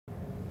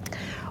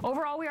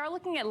Overall, we are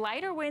looking at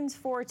lighter winds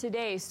for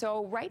today.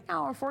 So right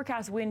now, our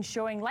forecast winds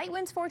showing light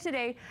winds for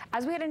today.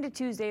 As we head into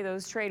Tuesday,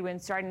 those trade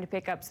winds starting to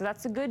pick up. So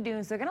that's the good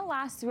news. They're going to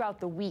last throughout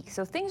the week.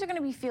 So things are going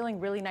to be feeling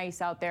really nice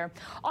out there.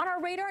 On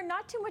our radar,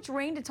 not too much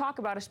rain to talk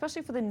about,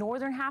 especially for the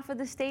northern half of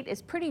the state.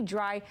 It's pretty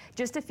dry.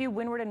 Just a few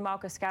windward and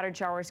Mauka scattered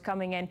showers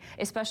coming in,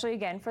 especially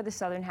again for the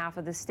southern half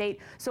of the state.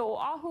 So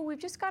Oahu, we've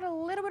just got a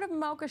little bit of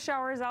Mauka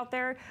showers out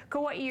there.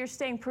 Kauai, you're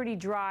staying pretty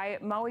dry.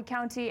 Maui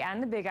County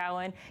and the Big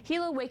Island.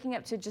 Hilo waking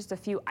up to just a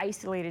few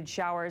isolated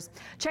showers.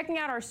 Checking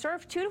out our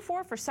surf, 2 to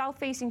 4 for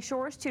south-facing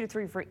shores, 2 to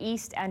 3 for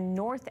east and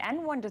north,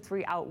 and 1 to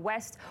 3 out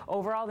west.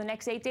 Overall, the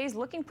next 8 days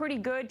looking pretty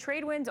good.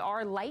 Trade winds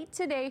are light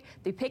today.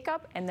 They pick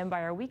up, and then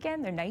by our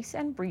weekend, they're nice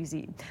and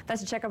breezy.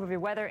 That's a checkup of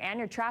your weather and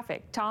your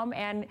traffic. Tom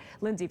and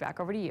Lindsay, back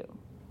over to you.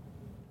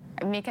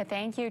 Mika,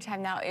 thank you.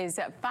 Time now is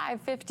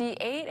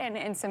 5:58, and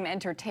in some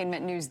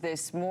entertainment news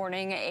this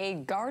morning,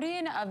 a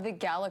Guardian of the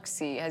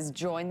Galaxy has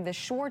joined the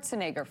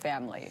Schwarzenegger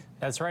family.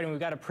 That's right, and we've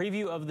got a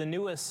preview of the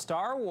newest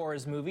Star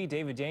Wars movie.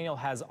 David Daniel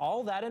has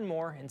all that and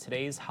more in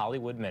today's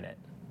Hollywood Minute.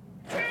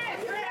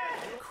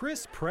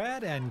 Chris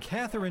Pratt and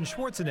Katherine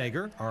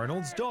Schwarzenegger,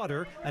 Arnold's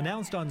daughter,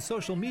 announced on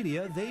social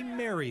media they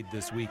married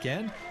this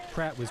weekend.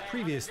 Pratt was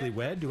previously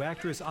wed to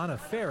actress Anna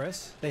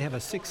Faris. They have a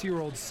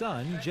 6-year-old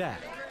son, Jack.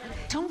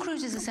 Tom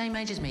Cruise is the same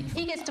age as me.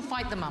 He gets to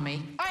fight the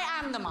mummy. I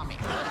am the mummy.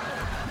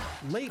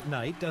 Late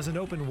Night doesn't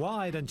open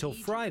wide until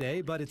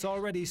Friday, but it's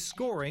already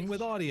scoring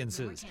with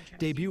audiences.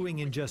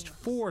 Debuting in just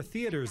 4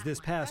 theaters this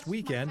past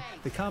weekend,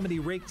 the comedy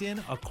raked in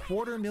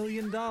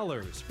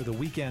 $250,000 for the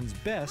weekend's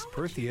best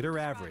per theater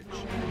average.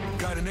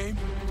 Got a name?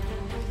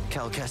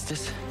 Cal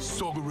Kestis.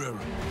 Saw Gerrera.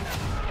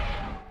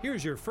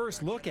 Here's your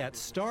first look at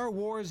Star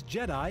Wars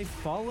Jedi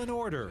Fallen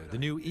Order, the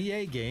new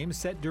EA game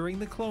set during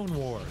the Clone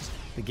Wars.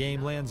 The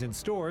game lands in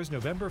stores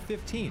November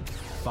 15th,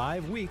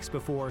 5 weeks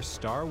before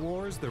Star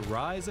Wars The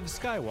Rise of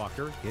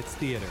Skywalker hits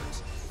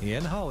theaters.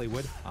 In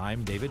Hollywood,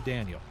 I'm David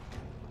Daniel.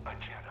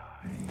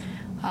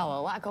 Oh,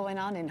 a lot going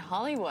on in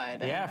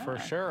Hollywood. Yeah, for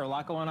sure. A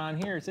lot going on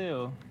here,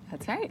 too.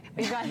 That's right.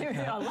 We've got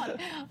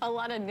a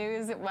lot of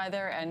news,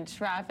 weather, and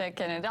traffic,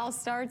 and it all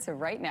starts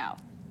right now.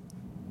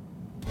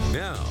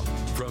 Now,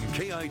 from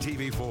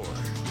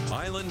KITV4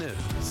 Island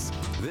News,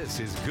 this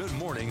is Good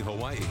Morning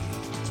Hawaii.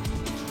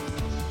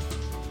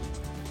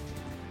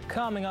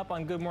 Coming up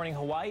on Good Morning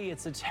Hawaii,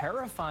 it's a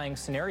terrifying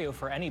scenario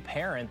for any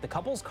parent. The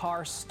couple's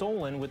car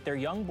stolen with their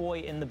young boy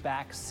in the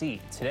back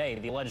seat. Today,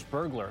 the alleged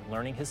burglar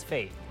learning his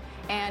fate.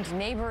 And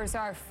neighbors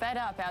are fed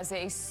up as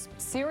a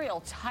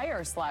serial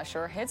tire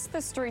slasher hits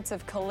the streets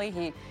of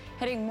Kalihi,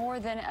 hitting more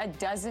than a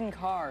dozen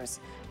cars.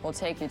 We'll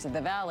take you to the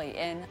valley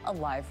in a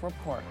live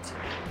report.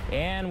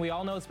 And we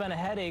all know it's been a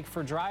headache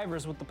for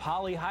drivers with the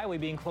Poly Highway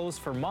being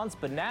closed for months,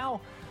 but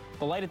now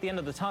the light at the end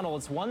of the tunnel,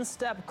 it's one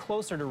step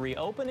closer to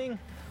reopening.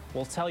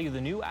 We'll tell you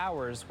the new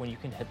hours when you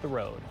can hit the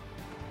road.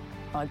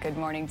 Well, good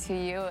morning to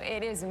you.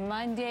 It is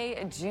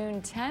Monday,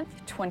 June 10th,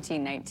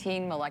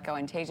 2019. Maleko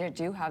and Tasia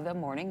do have the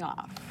morning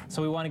off.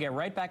 So we want to get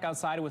right back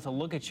outside with a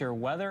look at your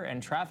weather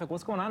and traffic.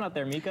 What's going on out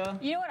there, Mika?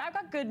 You know what? I've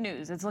got good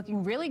news. It's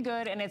looking really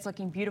good, and it's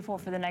looking beautiful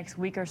for the next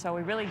week or so.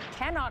 We really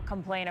cannot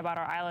complain about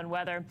our island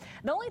weather.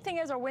 The only thing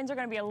is our winds are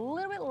going to be a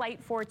little bit light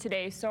for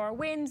today. So our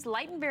winds,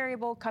 light and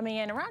variable, coming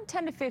in around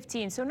 10 to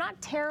 15. So not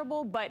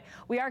terrible, but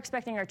we are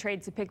expecting our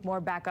trades to pick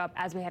more back up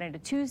as we head into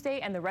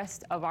Tuesday and the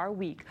rest of our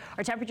week.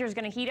 Our temperature is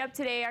going to heat up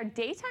today. Our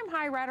daytime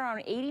high right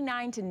around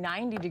 89 to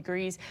 90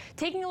 degrees.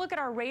 Taking a look at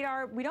our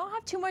radar, we don't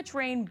have too much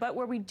rain, but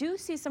where we do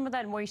see some of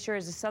that moisture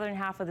is the southern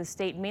half of the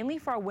state, mainly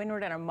for our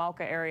windward and our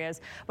Mauka areas.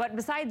 But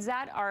besides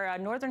that, our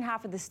northern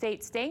half of the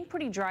state staying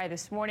pretty dry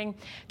this morning.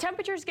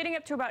 Temperatures getting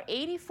up to about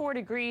 84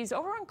 degrees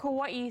over on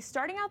Kauai,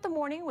 starting out the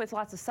morning with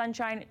lots of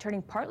sunshine,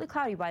 turning partly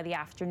cloudy by the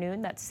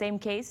afternoon. That same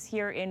case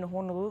here in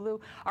Honolulu.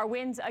 Our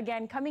winds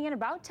again coming in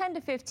about 10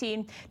 to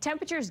 15.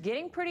 Temperatures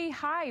getting pretty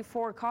high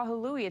for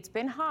Kahului. It's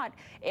been hot,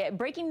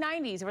 breaking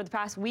 90s over the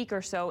past week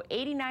or so.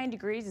 89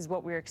 degrees is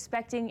what we're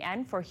expecting,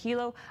 and for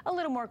Hilo, a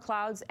little more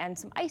clouds and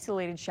some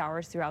isolated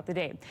showers throughout the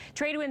day.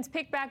 Trade winds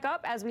pick back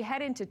up as we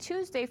head into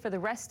Tuesday for the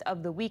rest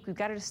of the week. We've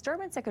got a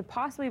disturbance that could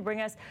possibly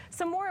bring us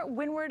some more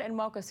windward and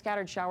Mauka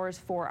scattered showers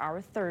for our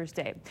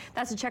Thursday.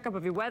 That's a checkup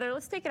of your weather.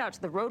 Let's take it out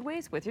to the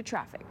roadways with your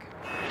traffic.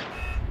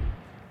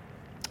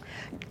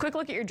 Quick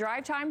look at your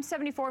drive time,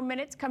 74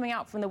 minutes coming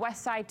out from the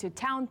west side to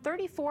town,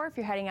 34 if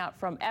you're heading out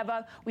from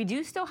Eva. We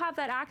do still have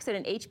that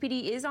accident.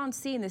 HPD is on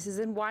scene. This is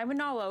in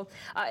Waimanalo,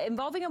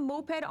 involving a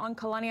moped on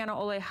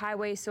Kalanianaole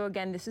Highway. So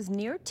again, this is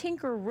near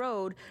Tinker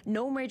Road.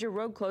 No major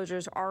road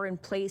closures are in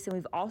place. And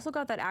we've also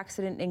got that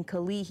accident in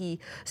Kalihi.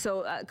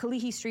 So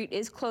Kalihi Street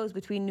is closed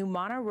between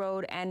Numana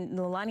Road and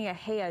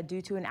Nolaniahea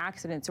due to an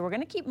accident. So we're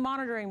going to keep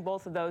monitoring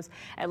both of those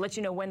and let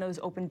you know when those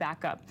open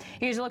back up.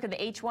 Here's a look at the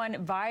H1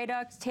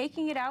 viaduct,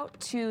 taking it out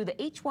to the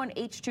H1,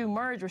 H2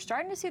 merge. We're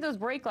starting to see those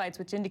brake lights,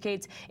 which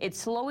indicates it's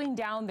slowing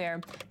down there.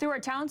 Through our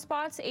town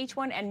spots,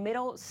 H1 and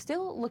middle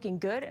still looking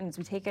good. And as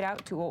we take it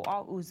out to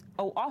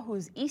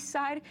Oahu's east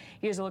side,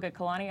 here's a look at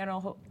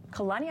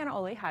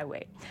Kalanianaole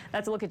Highway.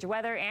 That's a look at your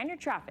weather and your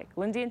traffic.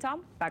 Lindsay and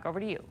Tom, back over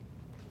to you.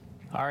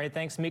 All right,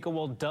 thanks, Mika.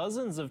 Well,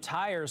 dozens of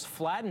tires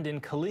flattened in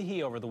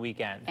Kalihi over the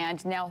weekend.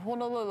 And now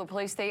Honolulu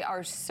police, they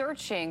are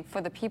searching for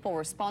the people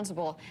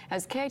responsible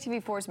as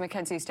KITV4's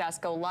Mackenzie Stas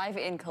go live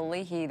in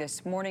Kalihi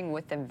this morning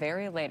with the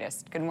very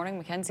latest. Good morning,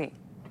 Mackenzie.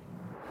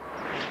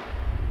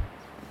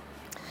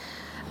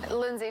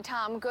 Lindsay,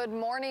 Tom, good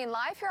morning.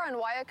 Live here on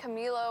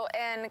Waiakemilo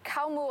and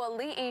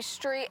Kaumuali'i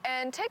Street.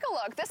 And take a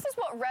look. This is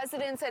what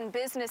residents and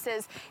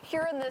businesses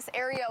here in this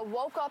area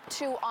woke up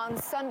to on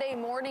Sunday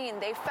morning.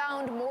 They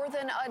found more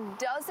than a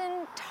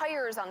dozen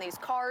tires on these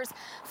cars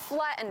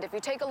flattened. If you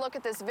take a look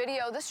at this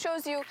video, this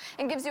shows you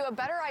and gives you a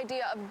better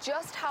idea of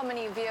just how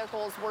many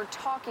vehicles we're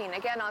talking.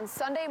 Again, on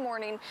Sunday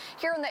morning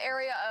here in the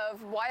area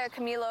of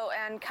Waiakemilo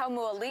and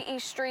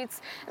Kaumuali'i Streets,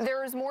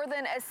 there's more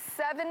than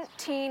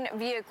 17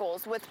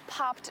 vehicles with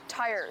popped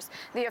tires.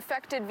 The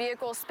affected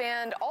vehicles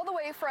spanned all the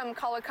way from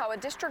Kalakaua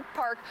District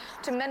Park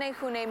to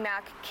Menehune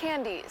Mac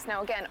Candies.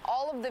 Now again,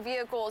 all of the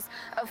vehicles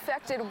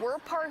affected were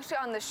parked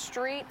on the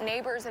street.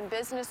 Neighbors and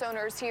business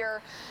owners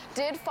here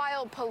did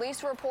file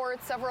police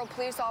reports. Several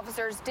police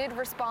officers did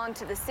respond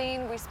to the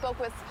scene. We spoke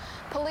with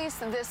police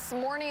this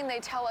morning. They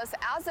tell us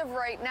as of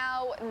right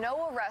now,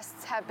 no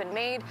arrests have been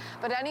made,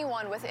 but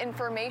anyone with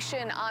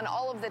information on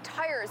all of the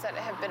tires that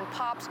have been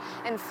popped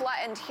and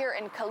flattened here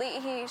in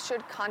Kalihi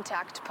should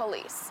contact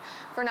police.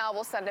 For now,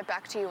 we'll send it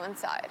back to you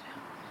inside.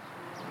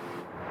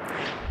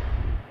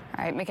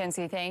 All right,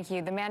 Mackenzie, thank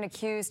you. The man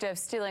accused of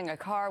stealing a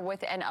car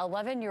with an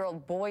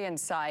 11-year-old boy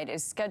inside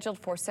is scheduled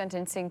for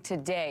sentencing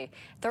today.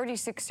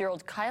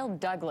 36-year-old Kyle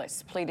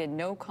Douglas pleaded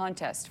no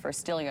contest for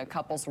stealing a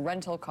couple's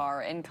rental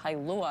car in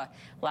Kailua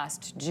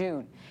last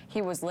June.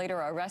 He was later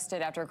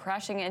arrested after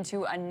crashing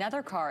into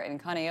another car in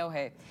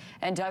Kaneohe,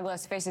 and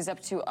Douglas faces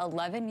up to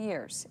 11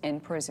 years in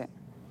prison.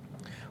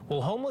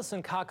 Well, homeless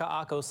in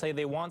Kaka'ako say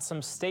they want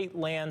some state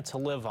land to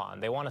live on.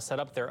 They want to set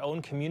up their own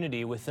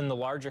community within the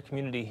larger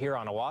community here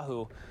on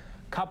Oahu.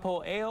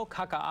 Kapo'eo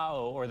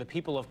Kaka'ao, or the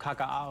people of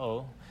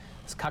Kaka'ako,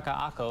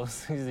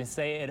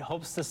 say it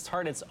hopes to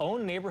start its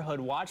own neighborhood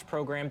watch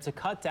program to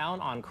cut down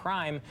on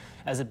crime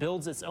as it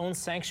builds its own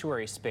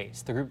sanctuary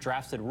space. The group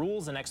drafted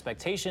rules and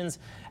expectations,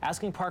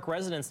 asking park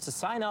residents to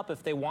sign up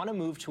if they want to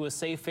move to a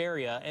safe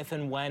area if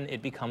and when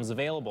it becomes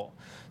available.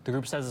 The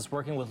group says it's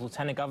working with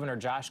Lieutenant Governor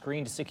Josh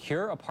Green to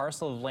secure a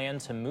parcel of land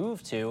to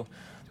move to.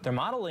 They're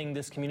modeling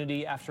this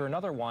community after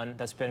another one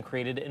that's been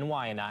created in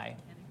Waianae.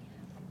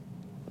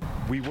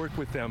 We work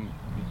with them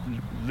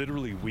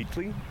literally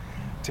weekly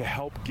to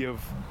help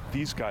give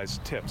these guys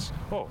tips.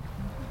 Oh,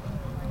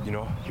 you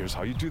know, here's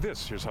how you do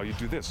this, here's how you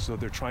do this. So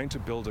they're trying to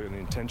build an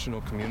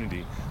intentional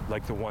community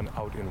like the one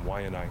out in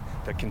Waianae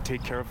that can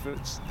take care of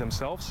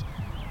themselves,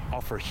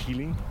 offer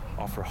healing,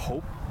 offer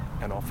hope,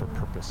 and offer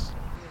purpose.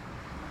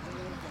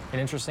 An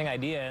interesting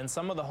idea, and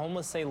some of the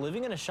homeless say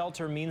living in a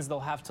shelter means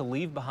they'll have to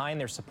leave behind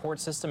their support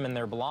system and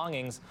their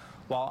belongings,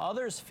 while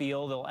others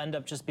feel they'll end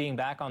up just being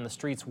back on the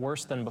streets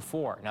worse than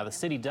before. Now, the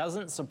city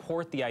doesn't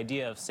support the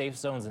idea of safe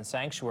zones and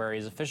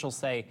sanctuaries. Officials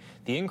say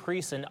the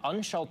increase in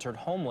unsheltered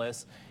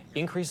homeless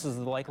increases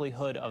the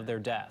likelihood of their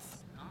death.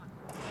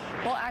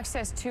 Well,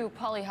 access to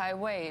Pali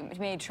Highway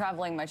made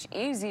traveling much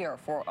easier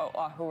for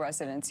Oahu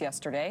residents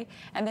yesterday,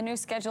 and the new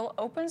schedule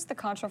opens the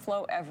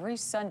contraflow every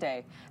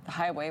Sunday. The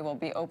highway will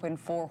be open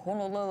for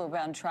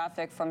Honolulu-bound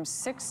traffic from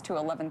 6 to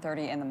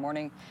 11:30 in the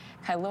morning.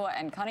 Kailua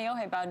and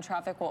Kaneohe-bound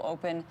traffic will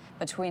open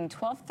between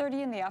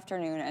 12:30 in the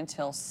afternoon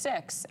until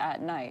 6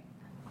 at night.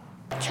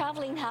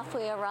 Traveling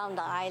halfway around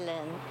the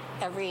island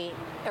every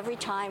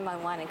time I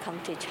want to come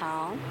to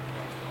town,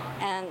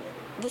 and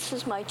this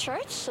is my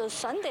church, so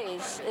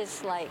Sundays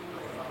is like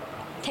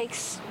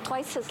takes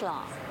twice as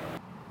long.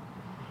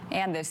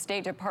 And the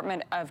State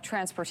Department of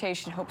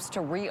Transportation hopes to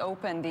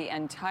reopen the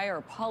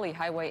entire Pali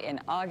Highway in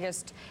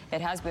August.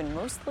 It has been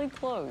mostly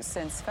closed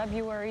since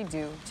February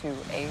due to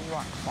a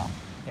rockfall.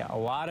 Yeah, a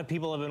lot of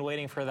people have been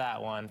waiting for that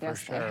one, for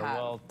sure.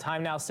 Well,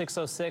 time now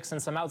 6:06,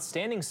 and some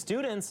outstanding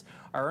students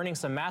are earning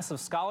some massive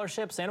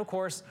scholarships, and of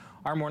course,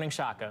 our morning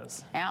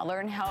shakos. Now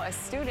learn how a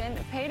student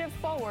paid it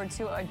forward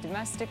to a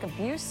domestic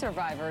abuse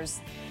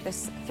survivors,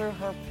 this through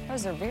her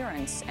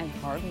perseverance and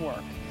hard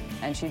work.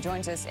 And she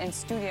joins us in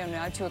studio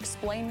now to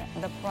explain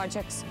the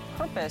project's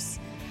purpose.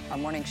 Our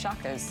morning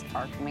shakas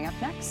are coming up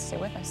next. Stay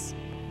with us.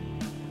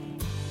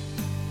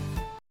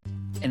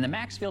 In the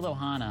Maxfield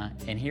Ohana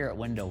and here at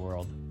Window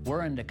World,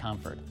 we're into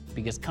comfort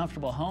because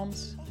comfortable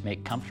homes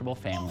make comfortable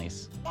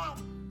families.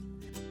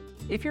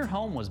 If your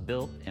home was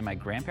built in my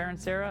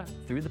grandparents' era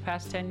through the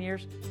past 10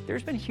 years,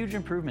 there's been huge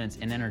improvements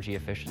in energy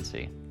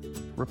efficiency.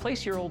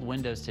 Replace your old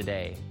windows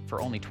today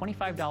for only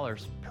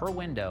 $25 per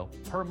window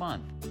per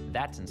month.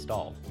 That's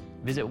installed.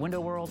 Visit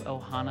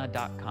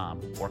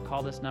windowworldohana.com or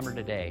call this number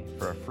today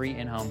for a free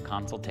in-home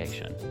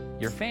consultation.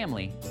 Your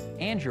family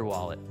and your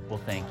wallet will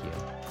thank you.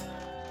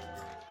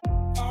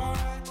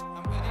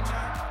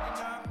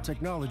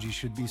 Technology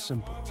should be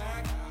simple.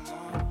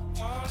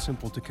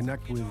 Simple to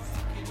connect with,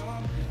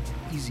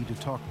 easy to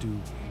talk to.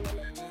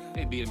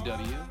 Hey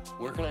BMW,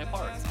 where can I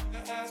park?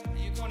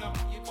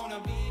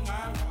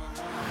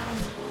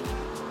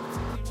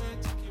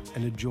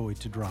 And a joy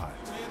to drive.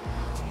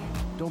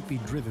 Don't be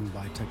driven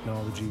by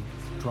technology,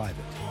 drive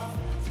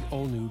it. The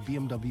all-new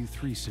BMW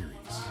 3 Series.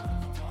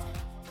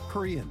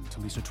 Hurry in to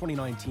lease a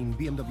 2019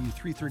 BMW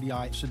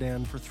 330i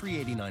sedan for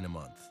 $389 a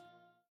month.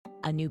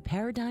 A new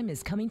paradigm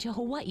is coming to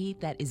Hawaii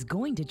that is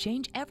going to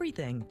change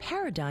everything.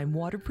 Paradigm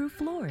waterproof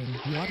flooring.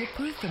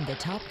 Waterproof from the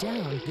top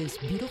down, this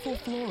beautiful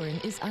flooring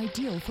is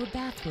ideal for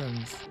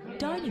bathrooms,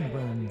 dining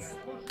rooms,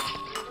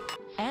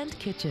 and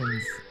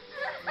kitchens.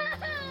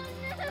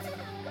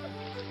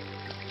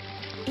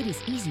 It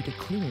is easy to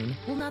clean,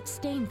 will not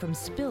stain from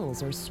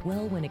spills or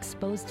swell when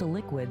exposed to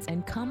liquids,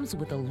 and comes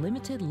with a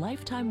limited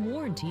lifetime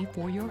warranty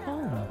for your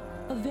home.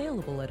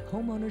 Available at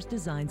Homeowners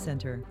Design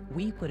Center.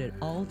 We put it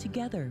all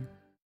together.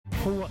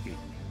 Hawaii,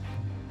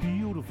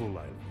 beautiful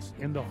islands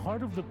in the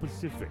heart of the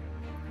Pacific,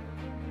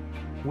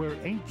 where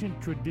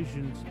ancient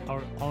traditions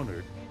are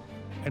honored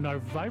and our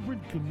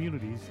vibrant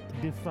communities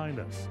define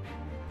us.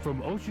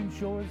 From ocean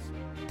shores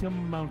to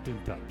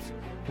mountaintops,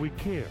 we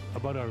care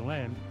about our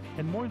land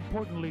and, more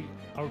importantly,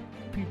 our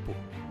people,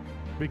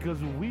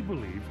 because we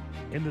believe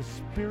in the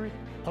spirit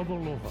of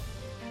aloha.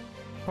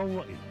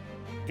 Hawaii,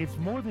 it's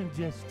more than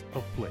just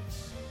a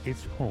place,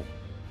 it's home.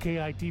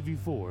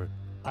 KITV4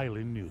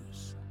 Island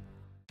News.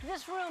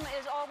 This room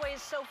is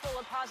always so full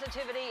of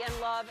positivity and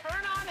love.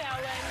 Turn on,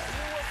 Ellen.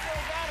 You will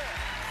feel better.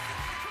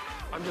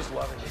 I'm just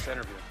loving this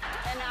interview.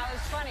 And now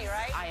it's funny,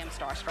 right? I am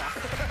starstruck.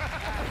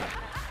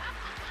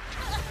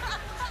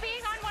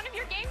 Being on one of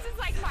your games is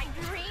like my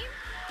dream.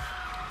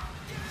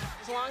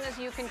 As long as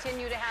you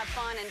continue to have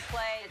fun and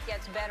play, it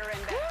gets better and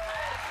better.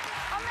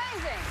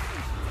 Amazing.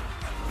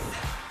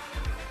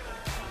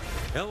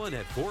 Ellen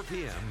at 4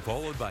 p.m.,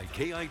 followed by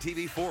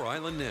KITV4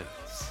 Island News.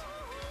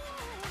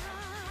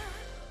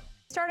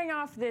 Starting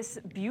off this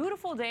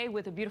beautiful day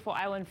with a beautiful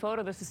island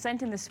photo. This was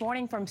sent in this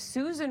morning from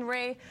Susan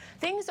Ray.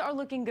 Things are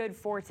looking good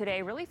for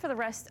today, really for the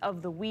rest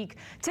of the week.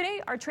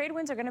 Today, our trade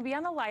winds are going to be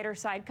on the lighter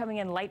side, coming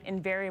in light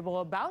and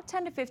variable, about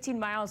 10 to 15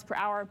 miles per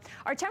hour.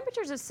 Our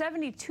temperatures are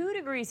 72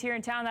 degrees here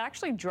in town. That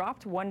actually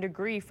dropped 1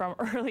 degree from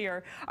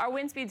earlier. Our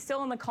wind speed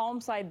still on the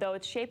calm side, though.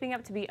 It's shaping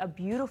up to be a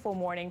beautiful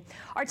morning.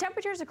 Our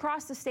temperatures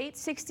across the state,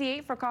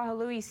 68 for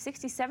Kahului,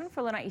 67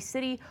 for Lanai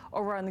City.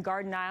 Over on the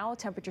Garden Isle,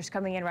 temperatures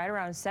coming in right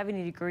around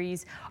 70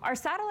 degrees. Our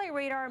satellite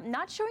radar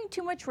not showing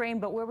too much rain,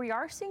 but where we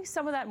are seeing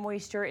some of that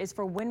moisture is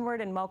for windward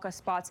and Mauka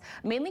spots,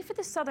 mainly for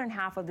the southern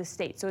half of the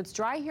state. So it's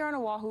dry here on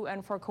Oahu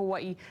and for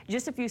Kauai,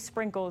 just a few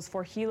sprinkles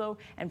for Hilo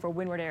and for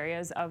windward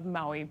areas of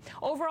Maui.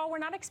 Overall, we're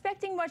not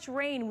expecting much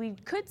rain. We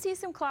could see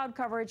some cloud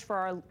coverage for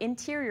our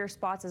interior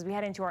spots as we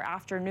head into our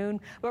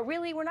afternoon, but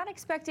really we're not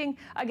expecting,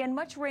 again,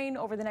 much rain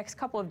over the next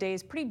couple of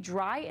days. Pretty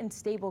dry and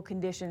stable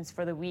conditions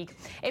for the week.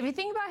 If you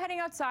think about heading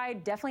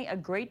outside, definitely a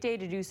great day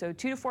to do so.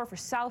 2 to 4 for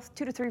south,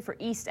 2 to 3 for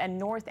east and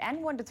north,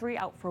 and 1 to 3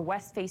 out for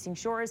west facing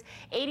shores.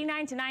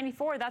 89 to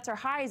 94, that's our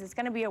highs. It's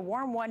going to be a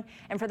warm one.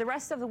 And for the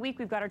rest of the week,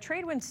 we've got our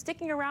trade winds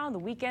sticking around. The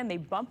weekend, they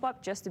bump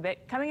up just a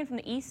bit, coming in from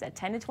the east at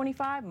 10 to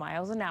 25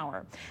 miles an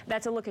hour.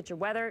 That's a look at your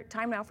weather.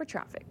 Time now for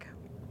traffic.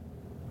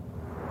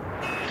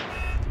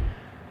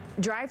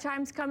 Drive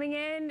times coming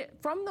in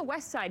from the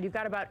west side. You've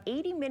got about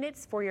 80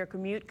 minutes for your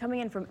commute. Coming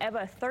in from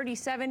Eva,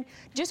 37.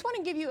 Just want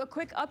to give you a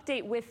quick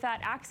update with that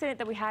accident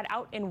that we had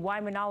out in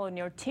Waimanalo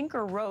near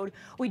Tinker Road.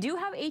 We do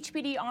have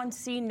HPD on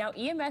scene. Now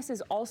EMS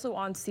is also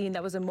on scene.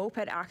 That was a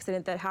moped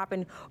accident that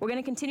happened. We're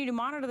going to continue to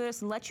monitor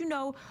this and let you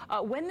know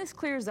when this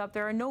clears up.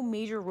 There are no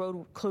major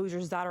road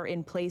closures that are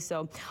in place.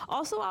 So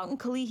also out in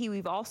Kalihi,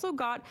 we've also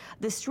got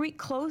the street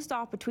closed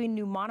off between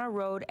Numana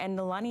Road and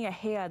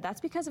Nalaniahea.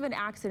 That's because of an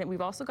accident.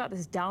 We've also got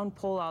this down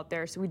pole out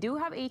there. So we do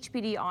have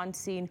HPD on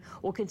scene.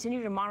 We'll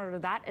continue to monitor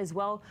that as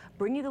well.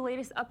 Bring you the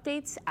latest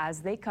updates as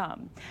they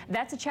come.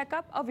 That's a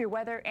checkup of your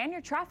weather and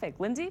your traffic.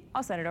 Lindsay,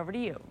 I'll send it over to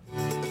you.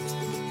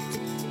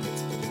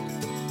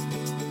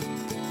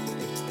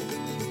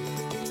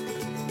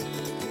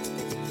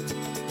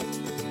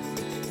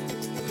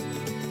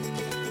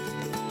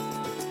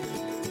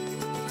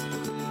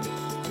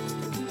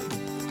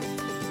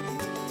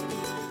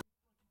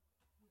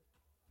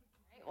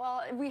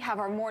 Well, we have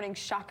our morning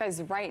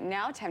shakas right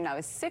now. Time now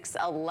is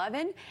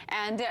 6:11.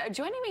 And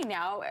joining me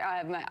now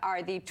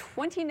are the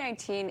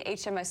 2019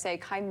 HMSA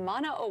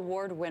Kaimana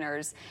Award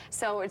winners.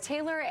 So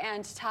Taylor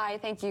and Ty,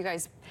 thank you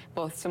guys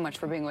both so much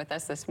for being with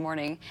us this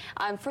morning.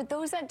 For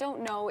those that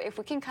don't know, if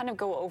we can kind of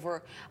go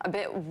over a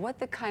bit what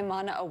the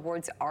Kaimana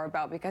Awards are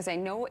about, because I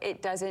know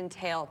it does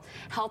entail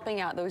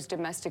helping out those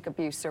domestic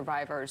abuse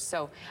survivors.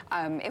 So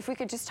if we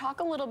could just talk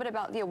a little bit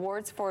about the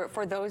awards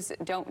for those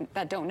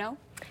that don't know.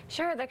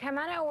 Sure. The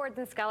Kaimana Awards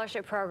and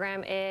Scholarship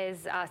Program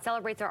is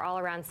celebrates our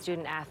all-around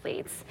student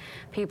athletes,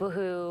 people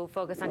who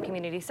focus on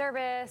community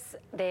service,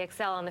 they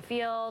excel on the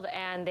field,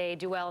 and they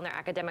do well in their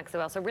academics as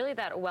well. So really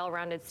that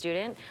well-rounded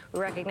student. We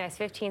recognize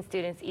 15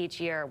 students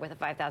each year with a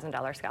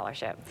 $5,000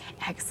 scholarship.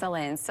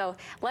 Excellent. So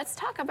let's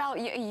talk about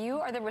you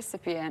are the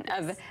recipient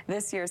of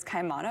this year's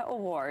Kaimana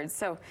Award.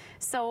 So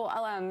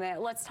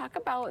let's talk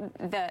about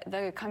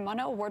the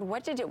Kaimana Award.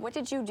 What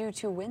did you do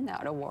to win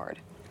that award?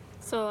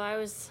 So I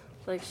was,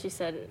 like she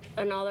said,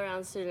 an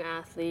all-around student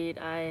athlete.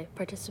 I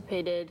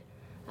participated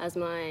As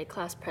my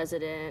class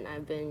president,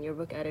 I've been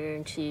yearbook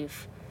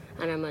editor-in-chief,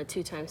 and I'm a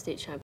 2-time state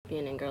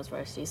champion in girls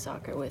varsity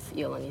soccer with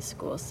Iolani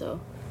School. So.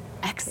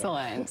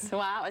 Excellent. Yeah.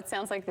 Wow, it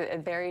sounds like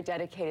very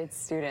dedicated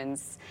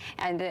students.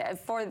 And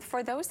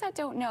for those that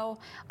don't know,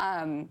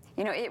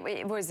 you know,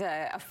 it was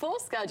a full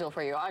schedule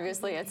for you.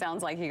 Obviously, it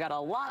sounds like you got a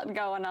lot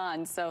going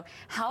on. So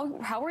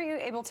how were you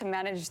able to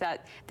manage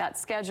that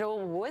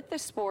schedule with the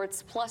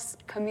sports plus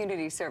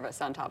community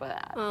service on top of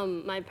that?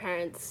 My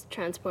parents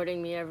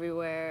transporting me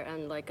everywhere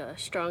and like a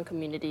strong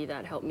community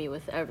that helped me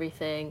with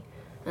everything.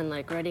 And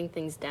like writing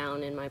things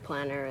down in my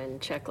planner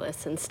and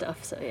checklists and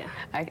stuff, so yeah.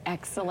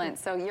 Excellent.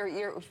 So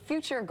your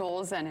future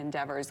goals and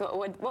endeavors,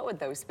 what would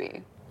those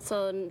be?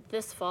 So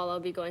this fall I'll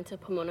be going to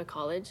Pomona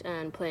College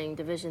and playing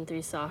Division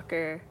III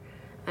soccer.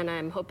 And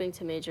I'm hoping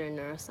to major in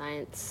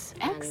neuroscience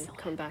and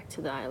come back to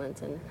the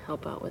islands and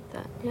help out with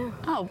that. Yeah.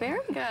 Oh,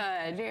 very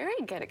good. Very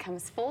good. It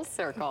comes full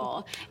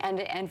circle.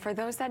 and for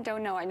those that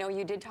don't know, I know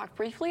you did talk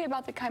briefly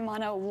about the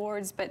Kaimana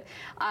Awards, but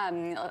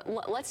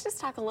let's just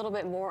talk a little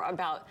bit more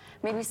about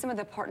maybe some of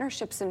the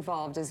partnerships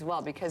involved as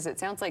well, because it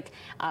sounds like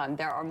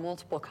there are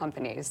multiple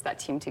companies that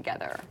team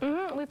together.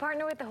 Mm-hmm. We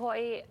partner with the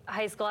Hawaii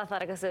High School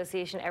Athletic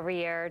Association every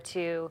year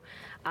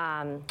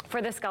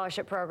for the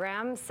scholarship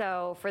program.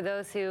 So for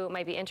those who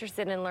might be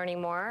interested in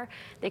learning more,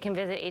 they can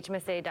visit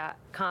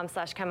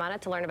hmsa.com/Kaimana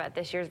to learn about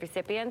this year's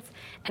recipients.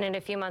 And in a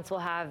few months,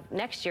 we'll have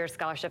next year's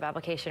scholarship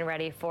application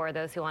ready for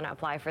those who want to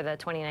apply for the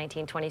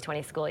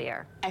 2019-2020 school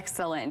year.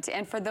 Excellent.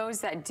 And for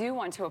those that do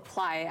want to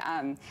apply,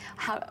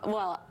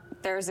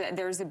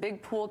 there's a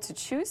big pool to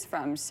choose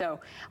from.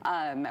 So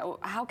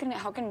how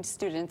can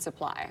students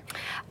apply?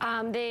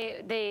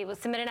 They will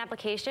submit an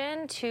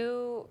application,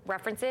 2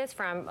 references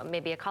from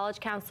maybe a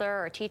college counselor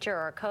or a teacher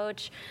or a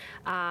coach,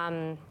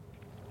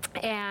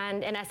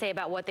 and an essay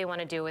about what they want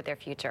to do with their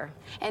future.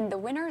 And the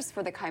winners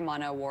for the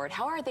Kaimana Award,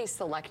 how are they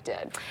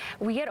selected?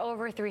 We get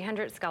over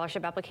 300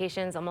 scholarship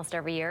applications almost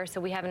every year.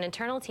 So we have an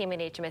internal team at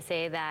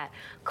HMSA that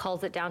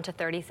culls it down to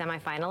 30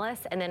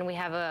 semifinalists, and then we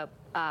have a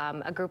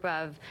group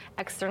of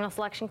external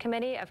selection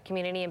committee of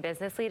community and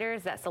business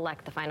leaders that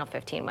select the final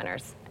 15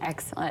 winners.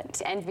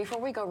 Excellent. And before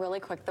we go really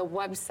quick, the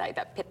website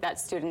that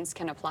students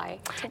can apply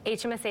to?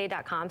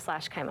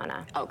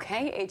 hmsa.com/Kaimana.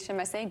 Okay,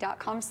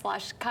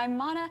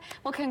 hmsa.com/Kaimana.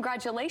 Well,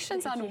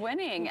 congratulations on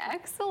winning.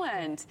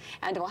 Excellent.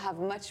 And we'll have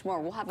much more.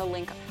 We'll have a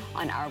link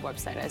on our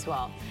website as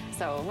well.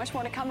 So much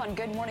more to come on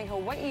Good Morning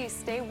Hawaii.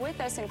 Stay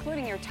with us,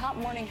 including your top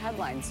morning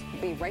headlines.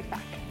 We'll be right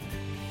back.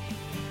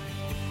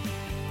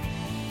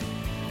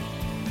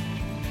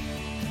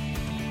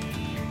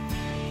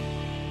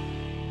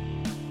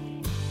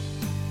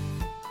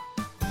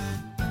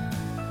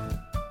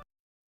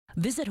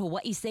 Visit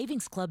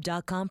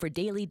HawaiiSavingsClub.com for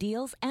daily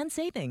deals and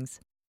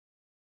savings.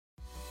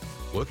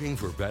 Looking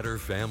for better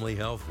family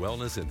health,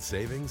 wellness, and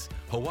savings?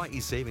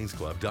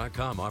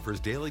 HawaiiSavingsClub.com offers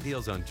daily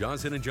deals on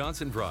Johnson &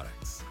 Johnson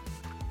products.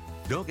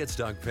 Don't get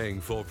stuck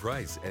paying full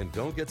price and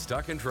don't get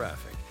stuck in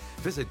traffic.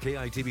 Visit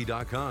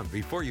KITV.com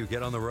before you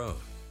get on the road.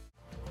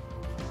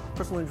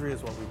 Personal injury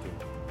is what we do.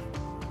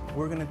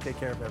 We're going to take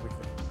care of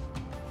everything.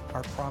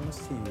 Our promise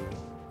to you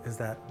is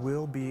that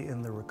we'll be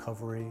in the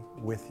recovery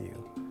with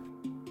you.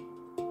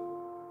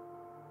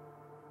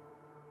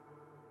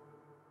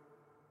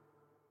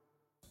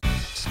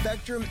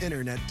 Spectrum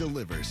Internet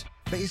delivers.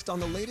 Based on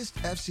the latest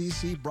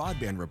FCC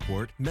broadband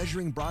report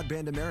measuring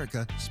Broadband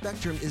America,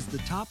 Spectrum is the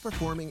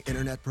top-performing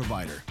internet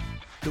provider,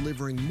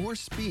 delivering more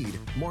speed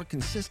more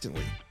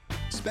consistently.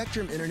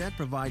 Spectrum Internet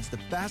provides the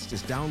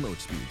fastest download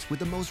speeds with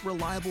the most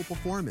reliable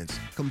performance,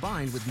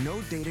 combined with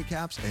no data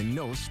caps and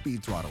no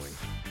speed throttling.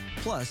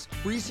 Plus,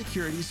 free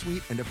security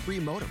suite and a free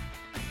modem.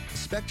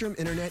 Spectrum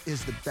Internet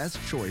is the best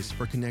choice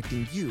for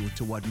connecting you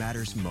to what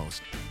matters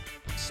most.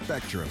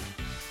 Spectrum.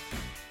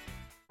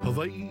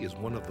 Hawaii is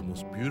one of the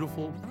most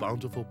beautiful,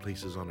 bountiful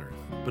places on Earth,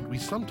 but we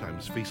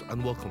sometimes face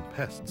unwelcome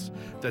pests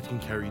that can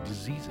carry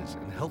diseases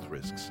and health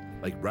risks,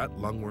 like rat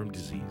lungworm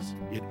disease.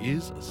 It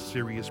is a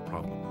serious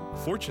problem.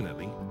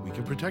 Fortunately, we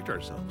can protect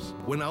ourselves.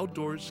 When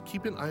outdoors,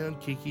 keep an eye on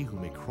keiki who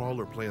may crawl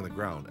or play on the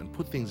ground and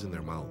put things in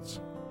their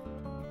mouths.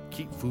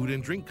 Keep food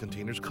and drink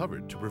containers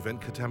covered to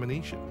prevent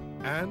contamination.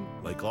 And,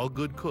 like all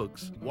good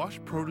cooks, wash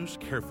produce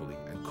carefully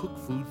and cook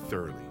food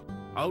thoroughly.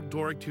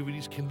 Outdoor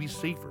activities can be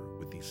safer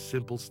with these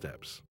simple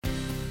steps.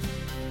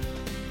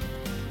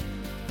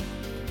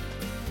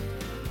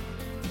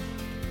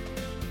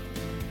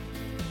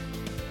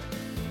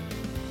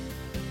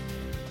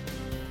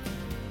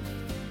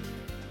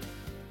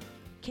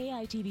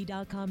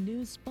 KITV.com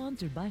News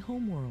sponsored by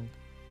Homeworld.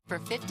 For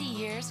 50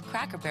 years,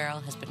 Cracker Barrel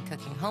has been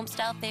cooking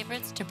home-style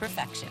favorites to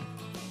perfection.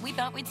 We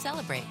thought we'd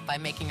celebrate by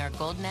making our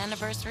golden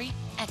anniversary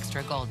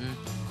extra golden.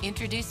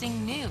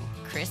 Introducing new,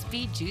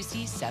 crispy,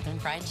 juicy Southern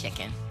Fried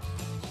Chicken.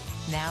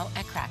 Now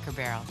at Cracker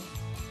Barrel.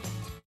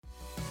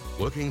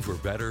 Looking for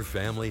better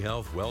family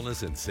health,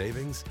 wellness, and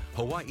savings?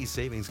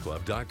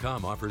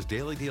 HawaiiSavingsClub.com offers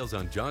daily deals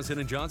on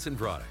Johnson & Johnson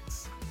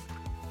products.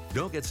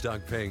 Don't get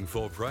stuck paying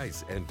full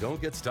price and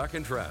don't get stuck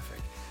in traffic.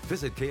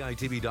 Visit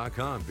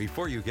KITV.com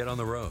before you get on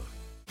the road.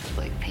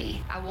 Luke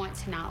P. I want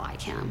to not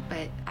like him,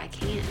 but I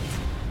can't.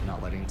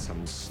 Not letting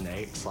some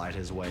snake slide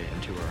his way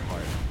into her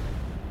heart.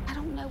 I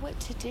don't know what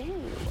to do.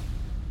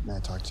 May I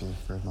talk to you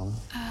for a moment?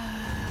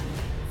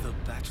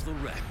 The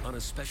Bachelorette on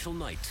a special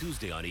night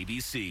Tuesday on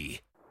ABC.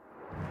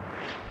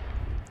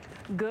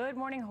 Good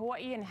morning,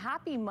 Hawaii, and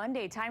happy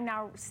Monday. Time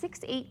now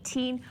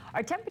 6:18.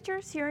 Our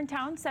temperatures here in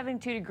town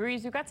 72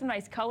 degrees. We've got some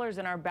nice colors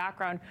in our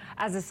background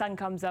as the sun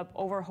comes up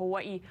over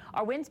Hawaii.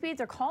 Our wind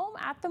speeds are calm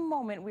at the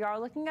moment. We are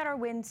looking at our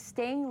winds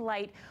staying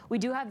light. We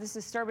do have this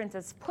disturbance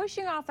that's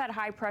pushing off that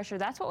high pressure.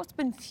 That's what's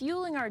been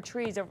fueling our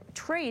trades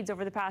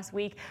over the past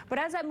week. But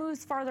as that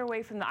moves farther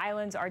away from the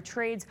islands, our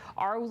trades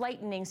are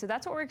lightening. So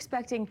that's what we're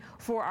expecting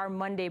for our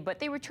Monday. But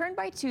they return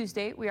by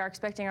Tuesday. We are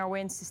expecting our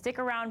winds to stick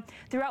around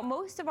throughout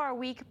most of our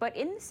week, but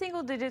in the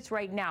single digits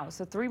right now.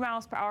 So 3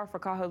 miles per hour for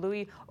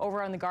Kahului.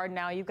 Over on the Garden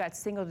now, you've got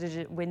single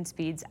digit wind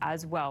speeds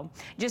as well.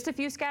 Just a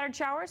few scattered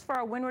showers for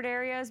our windward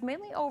areas,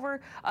 mainly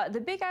over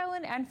the Big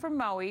Island and for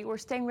Maui. We're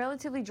staying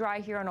relatively dry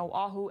here on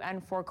Oahu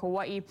and for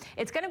Kauai.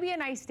 It's going to be a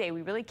nice day.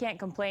 We really can't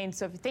complain.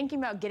 So if you're thinking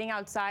about getting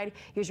outside,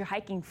 here's your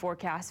hiking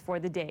forecast for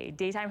the day.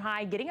 Daytime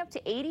high getting up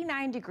to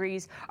 89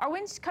 degrees. Our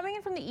winds coming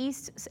in from the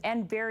east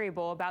and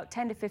variable, about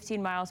 10 to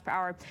 15 miles per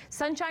hour.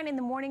 Sunshine in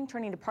the morning,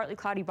 turning to partly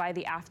cloudy by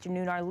the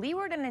afternoon. Our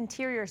leeward and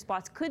interior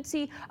spots could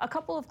see a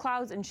couple of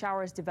clouds and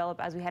showers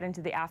develop as we head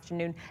into the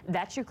afternoon.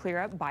 That should clear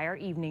up by our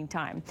evening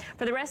time.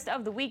 For the rest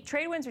of the week,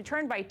 trade winds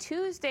return by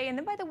Tuesday, and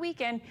then by the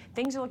weekend,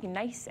 things are looking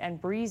nice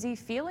and breezy,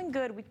 feeling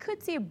good. We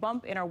could see a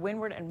bump in our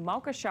windward and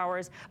Mauka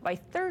showers by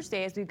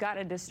Thursday as we've got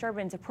a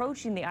disturbance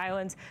approaching the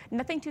islands.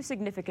 Nothing too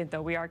significant,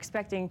 though. We are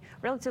expecting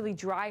relatively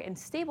dry and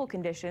stable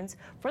conditions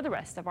for the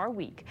rest of our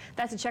week.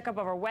 That's a checkup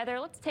of our weather.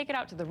 Let's take it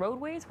out to the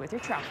roadways with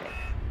your traffic.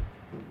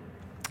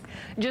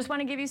 Just want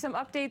to give you some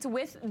updates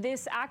with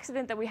this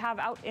accident that we have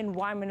out in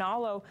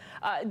Waimanalo.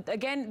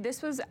 Again,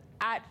 this was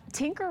at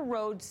Tinker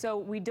Road, so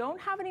we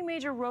don't have any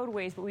major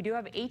roadways, but we do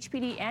have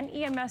HPD and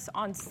EMS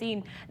on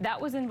scene.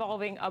 That was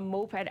involving a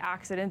moped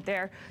accident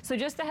there. So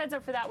just a heads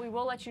up for that. We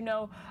will let you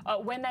know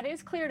when that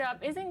is cleared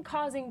up. Isn't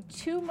causing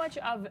too much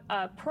of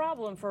a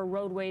problem for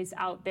roadways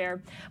out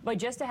there, but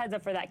just a heads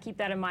up for that. Keep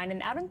that in mind.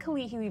 And out in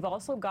Kalihi, we've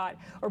also got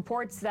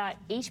reports that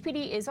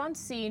HPD is on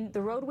scene.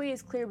 The roadway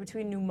is clear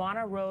between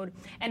Numana Road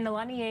and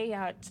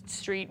Nalaniea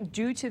Street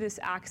due to this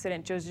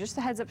accident. Just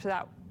a heads up for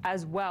that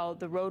as well.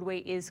 The roadway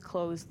is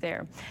closed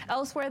there.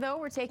 Elsewhere, though,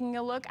 we're taking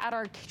a look at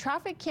our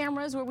traffic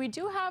cameras where we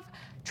do have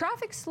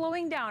traffic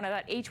slowing down at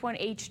that H1,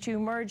 H2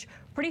 merge.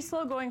 Pretty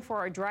slow going for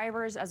our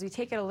drivers as we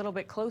take it a little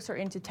bit closer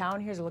into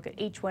town. Here's a look at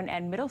H1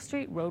 and Middle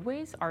Street.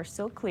 Roadways are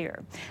still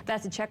clear.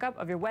 That's a checkup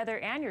of your weather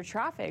and your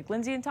traffic.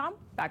 Lindsay and Tom,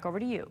 back over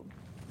to you.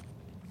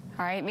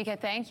 All right, Mika,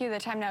 thank you. The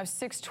time now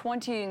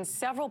 6:20, and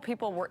several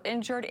people were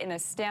injured in a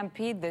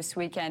stampede this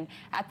weekend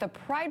at the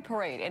Pride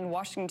Parade in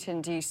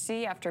Washington,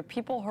 D.C. after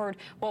people heard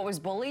what was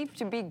believed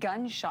to be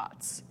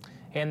gunshots.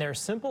 And there are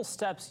simple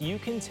steps you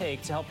can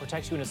take to help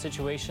protect you in a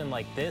situation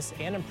like this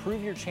and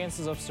improve your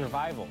chances of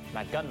survival.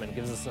 Matt Gutman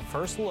gives us a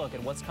first look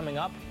at what's coming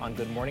up on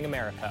Good Morning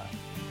America.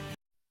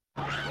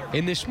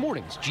 In this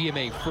morning's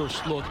GMA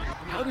First Look,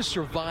 how to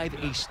survive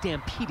a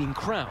stampeding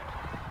crowd.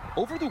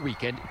 Over the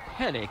weekend,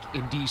 panic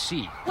in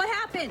D.C. What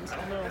happened?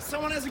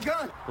 Someone has a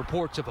gun.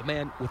 Reports of a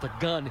man with a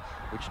gun,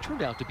 which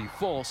turned out to be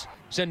false,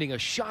 sending a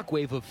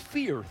shockwave of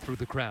fear through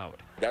the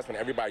crowd. That's when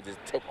everybody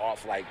just took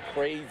off like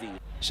crazy.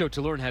 So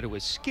to learn how to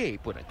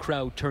escape when a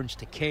crowd turns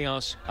to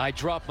chaos, I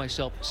dropped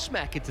myself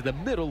smack into the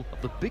middle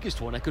of the biggest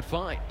one I could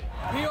find.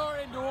 We are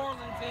in New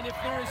Orleans, and if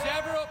there is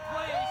ever a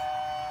place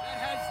that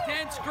has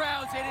dense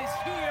crowds, it is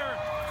here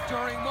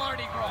during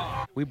Mardi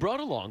Gras. We brought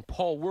along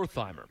Paul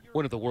Wertheimer,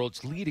 one of the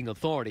world's leading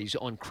authorities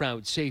on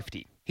crowd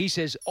safety. He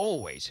says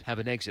always have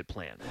an exit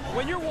plan.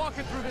 When you're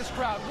walking through this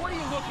crowd, what are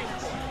you looking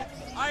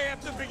for? I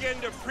have to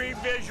begin to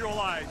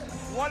pre-visualize.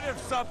 What if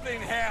something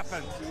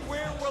happens?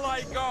 Where will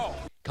I go?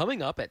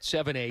 Coming up at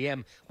 7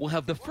 a.m., we'll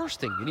have the first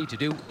thing you need to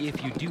do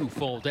if you do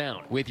fall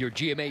down. With your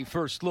GMA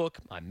First Look,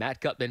 I'm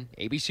Matt Gutman,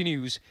 ABC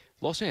News,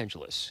 Los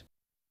Angeles.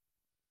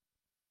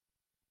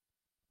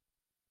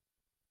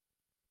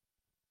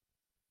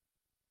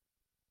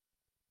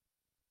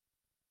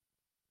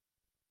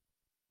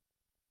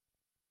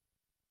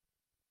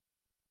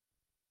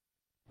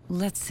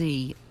 Let's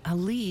see,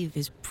 Aleve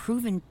is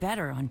proven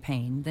better on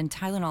pain than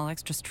Tylenol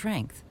Extra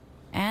Strength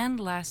and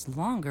lasts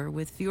longer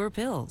with fewer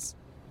pills.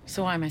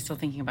 So why am I still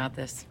thinking about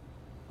this?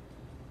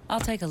 I'll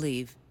take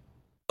Aleve.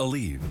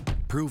 Aleve,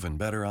 proven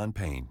better on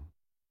pain.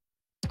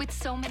 With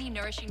so many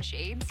nourishing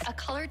shades, a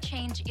color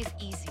change is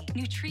easy.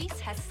 Nutrice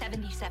has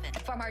 77.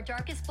 From our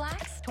darkest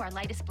blacks to our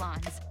lightest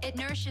blondes. It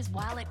nourishes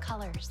while it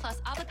colors,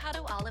 plus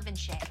avocado, olive, and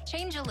shea.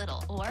 Change a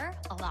little or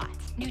a lot.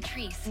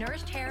 Nutrice,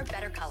 nourished hair,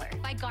 better color.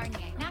 By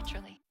Garnier,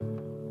 naturally.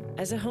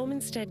 As a home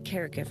instead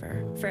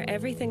caregiver, for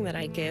everything that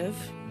I give,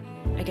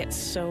 I get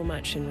so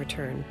much in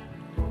return.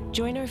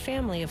 Join our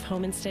family of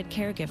Home Instead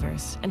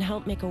caregivers and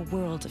help make a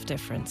world of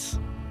difference.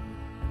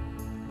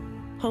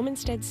 Home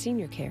Instead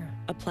Senior Care.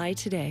 Apply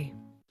today.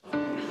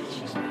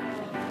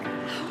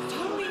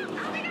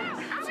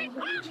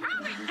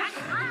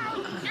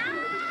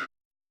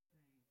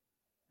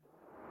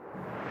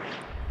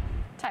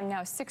 Time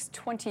now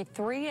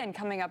 6:23, and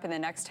coming up in the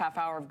next half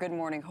hour of Good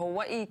Morning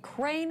Hawaii,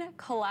 crane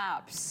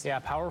collapse. Yeah,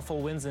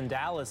 powerful winds in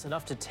Dallas,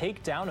 enough to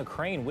take down a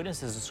crane.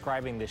 Witnesses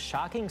describing this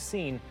shocking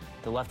scene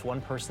that left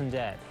one person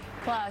dead.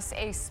 Plus,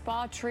 a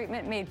spa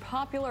treatment made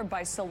popular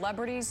by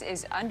celebrities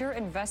is under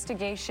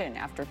investigation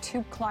after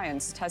 2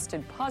 clients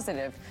tested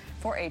positive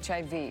for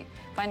HIV.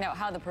 Find out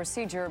how the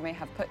procedure may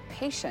have put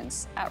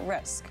patients at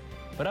risk.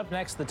 But up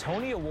next, the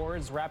Tony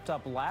Awards wrapped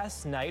up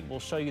last night. We'll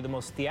show you the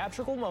most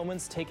theatrical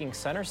moments taking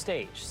center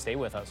stage. Stay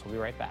with us. We'll be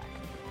right back.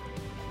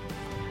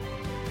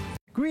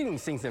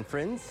 Greetings, saints and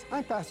friends.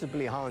 I'm Pastor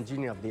Billy Holland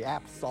Jr. of the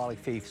Apostolic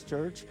Faith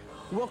Church,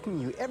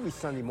 welcoming you every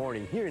Sunday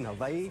morning here in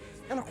Hawaii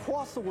and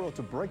across the world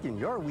to brighten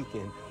your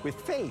weekend with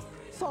faith,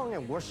 song,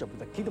 and worship with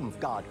the Kingdom of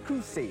God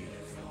Crusade.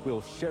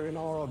 We'll share an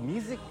hour of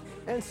music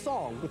and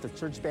song with the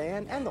church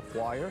band and the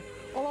choir,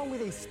 along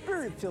with a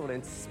spirit-filled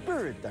and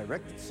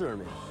spirit-directed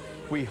sermon.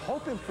 We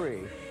hope and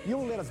pray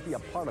you'll let us be a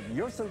part of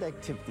your Sunday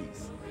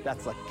activities.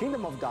 That's the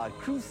Kingdom of God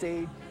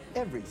Crusade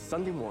every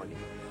Sunday morning.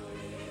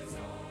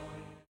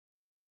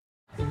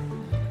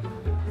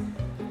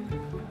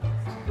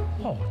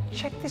 Oh,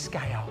 check this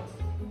guy out.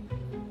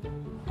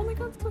 Oh my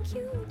God, so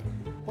cute.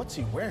 What's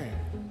he wearing?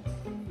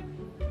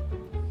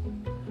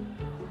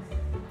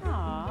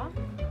 Aww.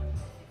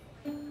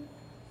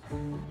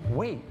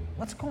 Wait,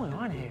 what's going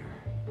on here?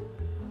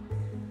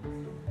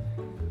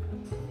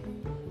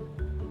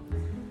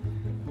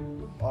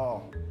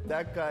 Oh,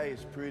 that guy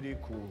is pretty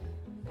cool.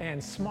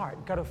 And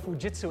smart. Got a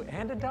Fujitsu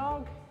and a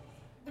dog?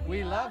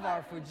 We love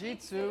our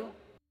Fujitsu.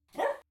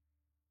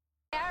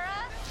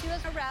 Sarah, she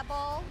was a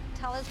rebel.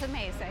 Tell us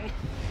amazing.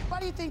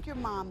 Why do you think your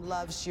mom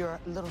loves your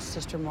little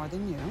sister more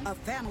than you? A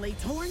family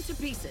torn to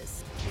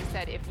pieces. She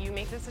said, if you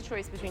make this a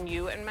choice between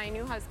you and my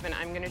new husband,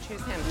 I'm going to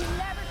choose him. You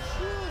never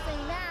choose a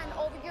man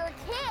over your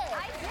kid.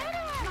 I did it.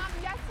 Mom,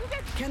 yes, you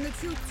did. Can the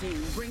truth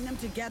team bring them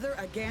together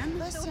again?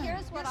 Listen, so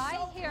here's what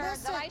I hear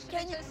that I should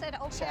have just said,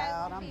 okay,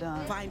 Child, I'm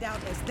done. Find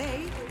out as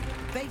they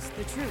face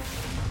the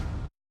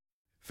truth.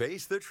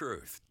 Face the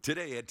Truth,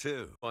 today at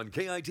 2 on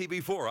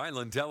KITV4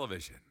 Island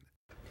Television.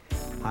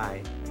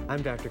 Hi,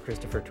 I'm Dr.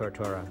 Christopher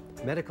Tortora,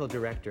 Medical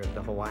Director of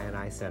the Hawaiian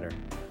Eye Center.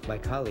 My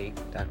colleague,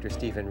 Dr.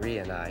 Stephen Rhee,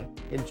 and I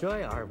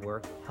enjoy our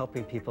work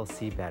helping people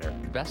see better.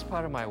 The best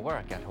part of my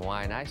work at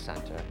Hawaiian Eye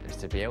Center is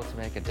to be able to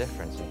make a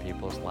difference in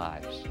people's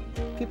lives.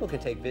 People can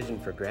take vision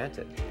for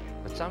granted,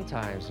 but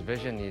sometimes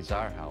vision needs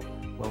our help.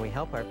 When we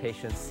help our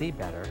patients see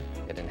better,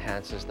 it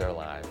enhances their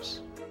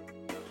lives.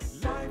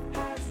 Life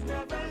has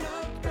never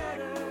looked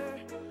better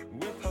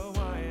with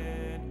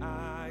Hawaiian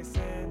Eye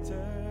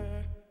Center.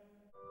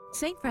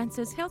 St.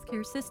 Francis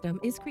Healthcare System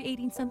is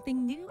creating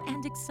something new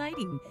and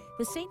exciting.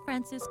 The St.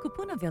 Francis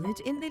Kupuna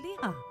Village in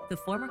Liliha. The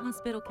former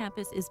hospital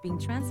campus is being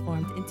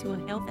transformed into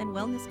a health and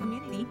wellness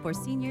community for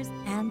seniors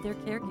and their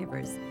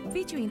caregivers,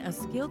 featuring a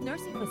skilled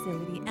nursing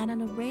facility and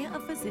an array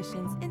of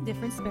physicians in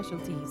different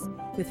specialties,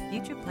 with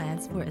future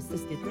plans for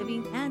assisted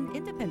living and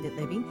independent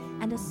living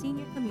and a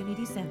senior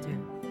community center.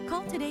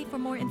 Call today for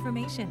more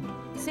information.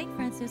 St.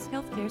 Francis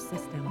Healthcare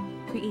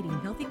System, creating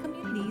healthy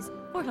communities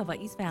for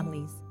Hawaii's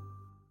families.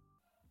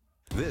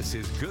 This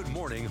is Good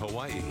Morning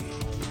Hawaii.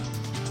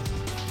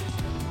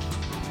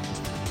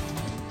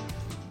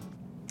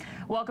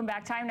 Welcome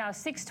back. Time now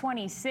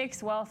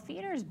 6:26. Well,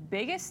 theater's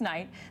biggest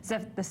night,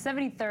 the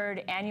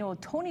 73rd annual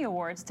Tony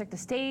Awards, took the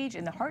stage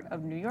in the heart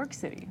of New York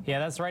City. Yeah,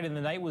 that's right. And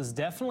the night was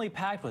definitely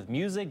packed with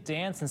music,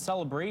 dance, and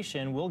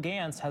celebration. Will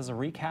Gantz has a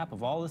recap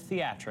of all the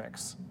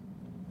theatrics.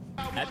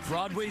 At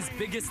Broadway's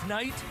biggest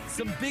night,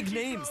 some big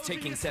names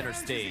taking center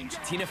stage.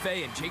 Tina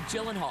Fey and Jake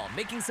Gyllenhaal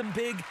making some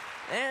big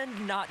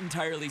and not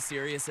entirely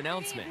serious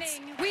announcements.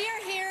 Good evening. We are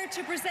here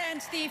to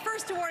present the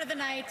first award of the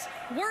night,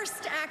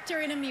 Worst Actor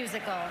in a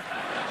Musical.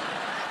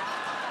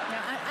 No,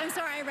 I'm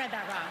sorry, I read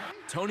that wrong.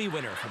 Tony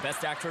winner for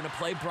Best Actor in a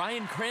Play,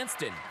 Bryan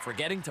Cranston,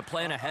 forgetting to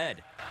plan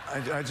ahead.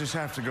 I just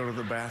have to go to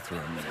the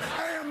bathroom.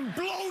 I am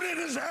bloated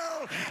as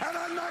hell, and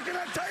I'm not going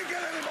to take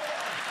it anymore.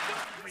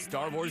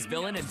 Star Wars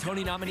villain and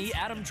Tony nominee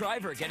Adam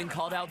Driver getting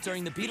called out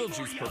during the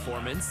Beetlejuice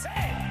performance.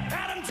 Hey,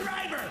 Adam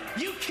Driver,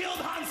 you killed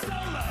Han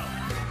Solo.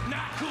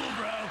 Not cool,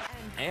 bro.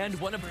 And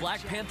one of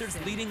Black Panther's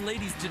leading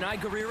ladies, Denai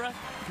Guerrera,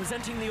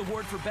 presenting the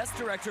award for Best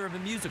Director of a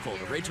Musical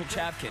to Rachel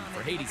Chavkin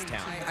for Hadestown.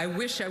 I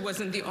wish I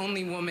wasn't the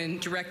only woman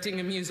directing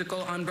a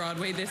musical on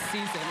Broadway this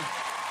season.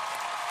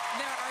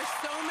 There are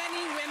so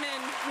many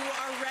women who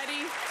are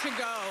ready to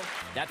go.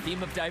 That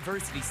theme of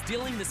diversity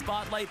stealing the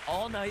spotlight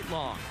all night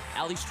long.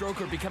 Ali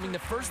Stroker becoming the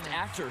first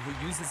actor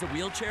who uses a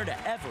wheelchair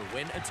to ever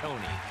win a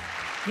Tony.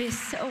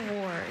 This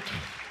award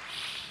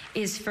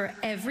is for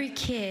every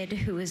kid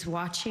who is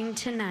watching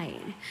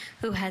tonight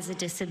who has a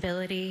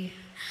disability,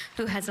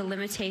 who has a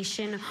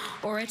limitation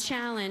or a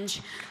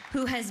challenge,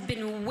 who has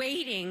been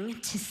waiting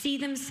to see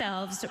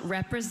themselves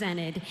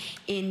represented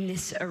in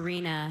this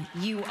arena.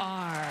 You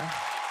are.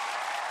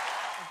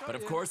 But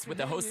of course,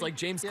 with a host like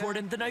James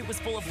Corden, the night was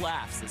full of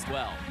laughs as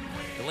well.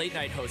 The late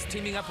night host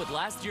teaming up with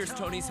last year's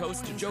Tony's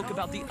host to joke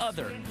about the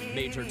other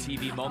major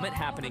TV moment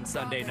happening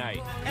Sunday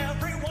night.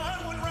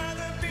 Everyone would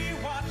rather be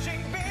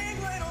watching Big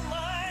Little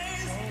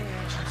Lies.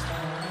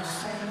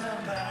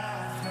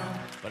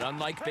 But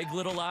unlike Big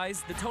Little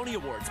Lies, the Tony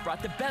Awards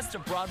brought the best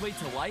of Broadway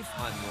to life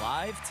on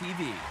live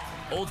TV.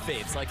 Old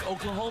faves like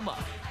Oklahoma,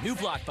 new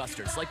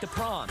blockbusters like The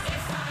Prom.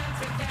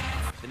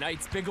 The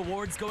night's big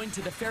awards going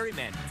to The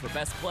Ferryman for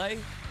Best Play,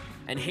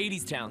 and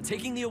Hadestown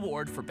taking the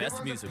award for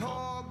Best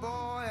Musical.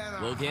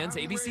 Will Gans,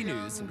 ABC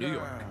News, New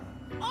York.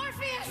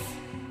 Orpheus!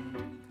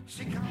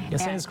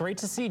 Yes, and it's great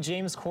to see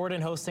James Corden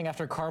hosting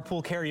after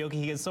Carpool Karaoke.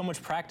 He gets so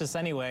much practice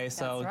anyway,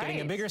 so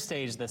getting a bigger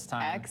stage this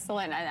time.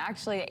 Excellent. And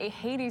actually,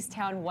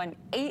 Hadestown won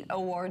 8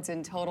 awards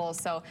in total,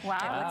 so it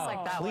looks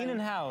like that Cleaning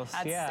house,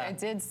 yeah.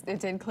 It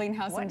did clean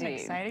house What indeed. an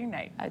exciting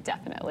night.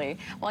 Definitely.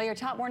 Well, your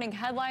top morning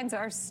headlines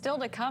are still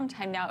to come.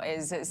 Time now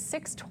is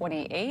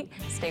 6:28.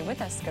 Stay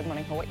with us. Good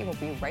Morning Hawaii. We'll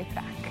be right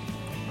back.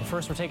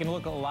 First, we're taking a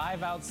look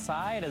live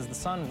outside as the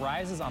sun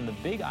rises on the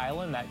Big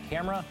Island. That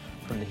camera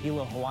from the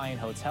Hilo Hawaiian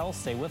Hotel.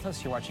 Stay with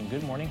us. You're watching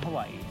Good Morning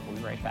Hawaii. We'll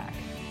be right back.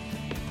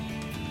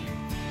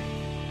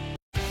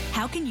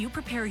 How can you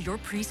prepare your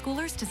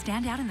preschoolers to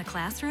stand out in the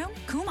classroom?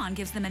 Kumon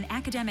gives them an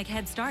academic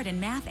head start in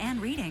math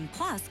and reading.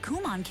 Plus,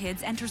 Kumon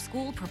kids enter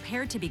school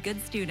prepared to be good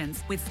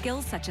students with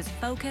skills such as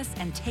focus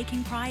and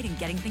taking pride in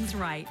getting things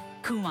right.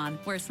 Kumon,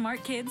 where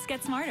smart kids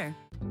get smarter.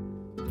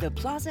 The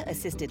Plaza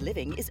Assisted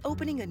Living is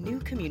opening a new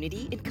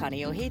community in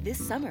Kaneohe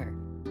this summer.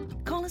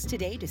 Call us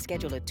today to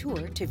schedule a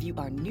tour to view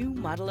our new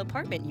model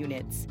apartment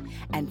units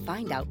and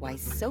find out why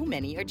so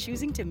many are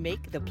choosing to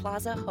make the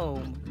Plaza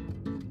home.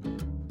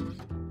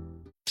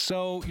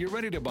 So, you're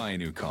ready to buy a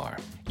new car.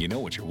 You know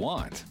what you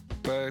want,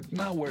 but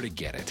not where to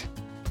get it.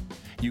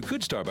 You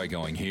could start by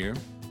going here,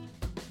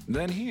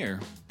 then here,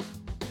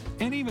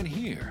 and even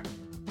here.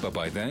 But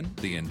by then,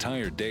 the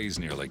entire day's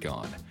nearly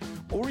gone.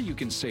 Or you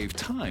can save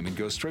time and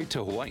go straight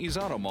to Hawaii's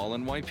Auto Mall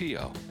in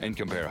Waipio and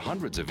compare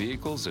hundreds of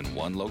vehicles in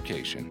one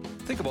location.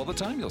 Think of all the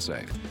time you'll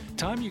save.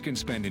 Time you can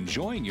spend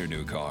enjoying your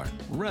new car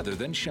rather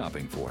than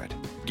shopping for it.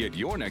 Get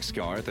your next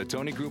car at the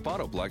Tony Group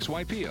Autoplex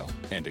Waipio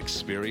and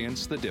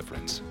experience the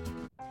difference.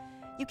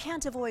 You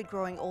can't avoid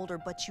growing older,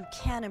 but you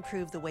can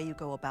improve the way you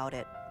go about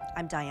it.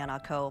 I'm Diana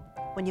Ko.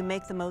 When you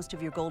make the most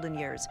of your golden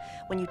years,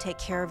 when you take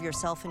care of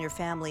yourself and your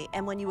family,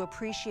 and when you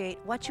appreciate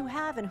what you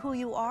have and who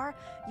you are,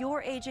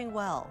 you're aging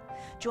well.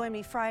 Join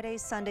me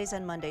Fridays, Sundays,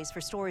 and Mondays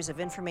for stories of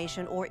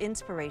information or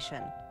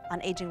inspiration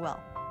on Aging Well.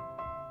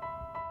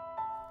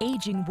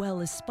 Aging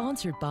Well is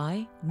sponsored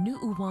by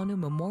Nu'uanu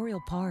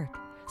Memorial Park,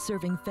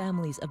 serving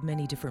families of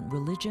many different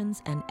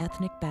religions and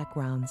ethnic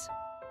backgrounds.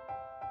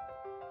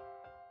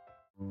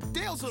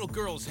 Dale's little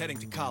girl's heading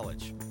to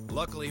college.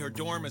 Luckily, her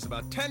dorm is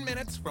about 10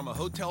 minutes from a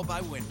hotel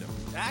by Wyndham.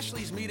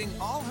 Ashley's meeting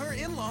all her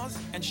in-laws,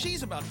 and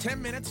she's about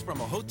 10 minutes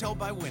from a hotel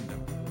by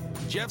Wyndham.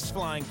 Jeff's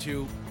flying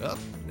to, oh,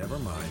 never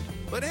mind.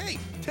 But hey,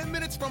 10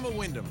 minutes from a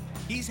Wyndham.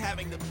 He's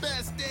having the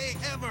best day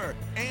ever.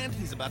 And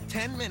he's about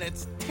 10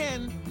 minutes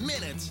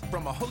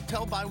from a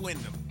hotel by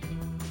Wyndham.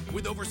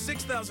 With over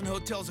 6,000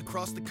 hotels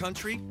across the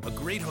country, a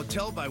great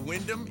hotel by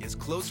Wyndham is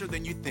closer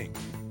than you think.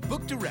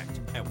 Book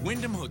direct at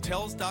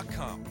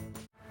wyndhamhotels.com.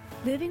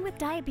 Living with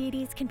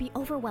diabetes can be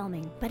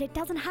overwhelming, but it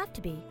doesn't have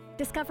to be.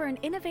 Discover an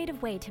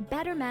innovative way to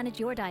better manage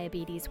your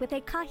diabetes with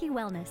Ekahi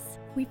Wellness.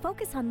 We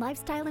focus on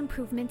lifestyle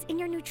improvements in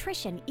your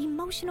nutrition,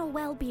 emotional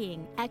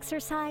well-being,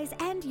 exercise,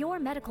 and your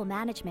medical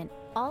management,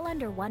 all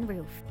under one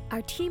roof.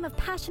 Our team of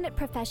passionate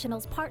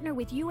professionals partner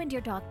with you and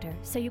your doctor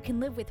so you can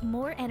live with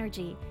more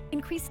energy,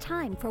 increase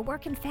time for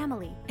work and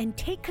family, and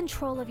take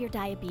control of your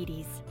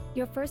diabetes.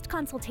 Your first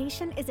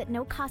consultation is at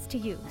no cost to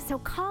you, so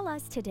call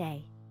us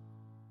today.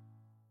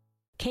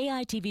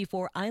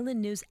 KITV4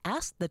 Island News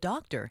Ask the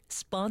Doctor,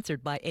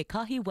 sponsored by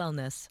Ekahi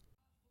Wellness.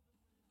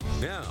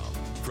 Now,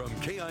 from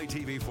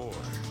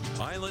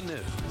KITV4 Island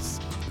News,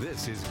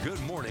 this is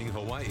Good Morning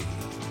Hawaii.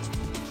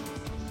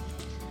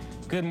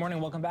 Good morning,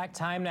 welcome back.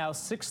 Time now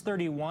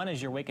 6:31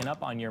 as you're waking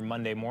up on your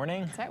Monday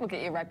morning. That's right, we'll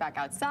get you right back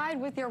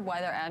outside with your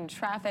weather and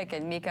traffic.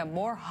 And Mika,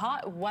 more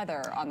hot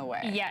weather on the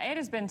way. Yeah, it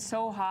has been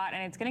so hot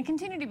and it's going to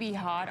continue to be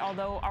hot,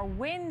 although our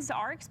winds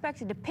are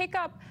expected to pick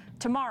up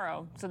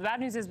tomorrow. So the bad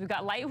news is we've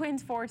got light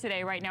winds for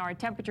today. Right now our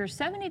temperature is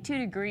 72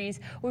 degrees.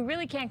 We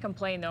really can't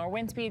complain though. Our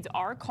wind speeds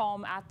are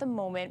calm at the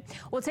moment.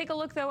 We'll take a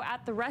look though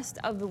at the rest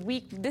of the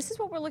week. This is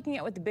what we're looking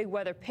at with the big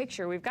weather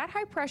picture. We've got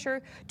high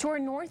pressure to our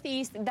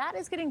northeast. That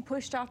is getting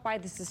pushed off by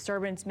this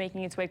disturbance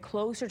making its way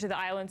closer to the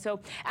island. So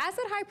as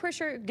that high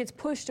pressure gets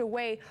pushed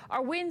away,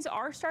 our winds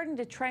are starting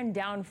to trend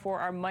down for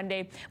our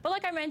Monday. But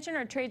like I mentioned,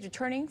 our trades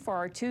returning for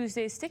our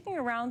Tuesday, sticking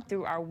around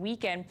through our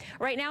weekend.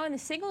 Right now in the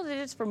single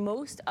digits for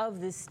most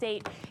of the state.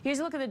 Here's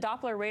a look at the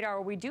Doppler radar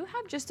where we do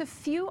have just a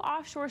few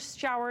offshore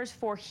showers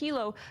for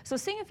Hilo. So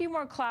seeing a few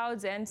more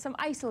clouds and some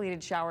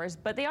isolated showers,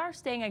 but they are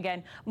staying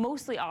again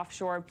mostly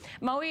offshore.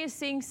 Maui is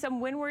seeing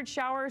some windward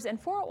showers, and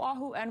for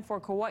Oahu and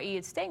for Kauai,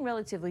 it's staying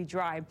relatively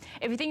dry.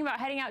 If you're thinking about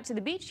heading out to the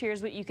beach,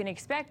 here's what you can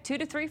expect. 2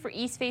 to 3 for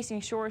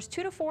east-facing shores,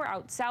 2 to 4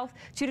 out south,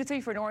 2 to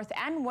 3 for north,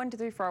 and 1 to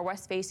 3 for our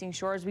west-facing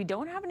shores. We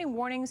don't have any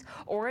warnings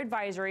or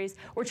advisories.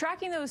 We're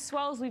tracking those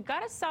swells. We've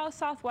got a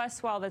south-southwest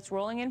swell that's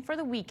rolling in for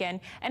the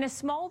weekend, and a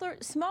small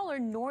smaller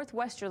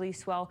northwesterly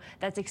swell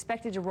that's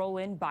expected to roll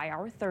in by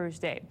our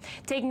Thursday.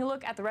 Taking a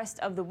look at the rest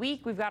of the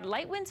week, we've got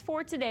light winds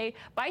for today.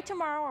 By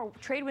tomorrow, our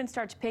trade winds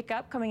start to pick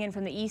up, coming in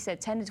from the east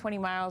at 10 to 20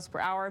 miles per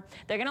hour.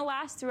 They're going to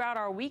last throughout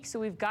our week, so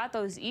we've got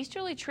those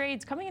easterly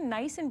trades coming in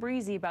nice and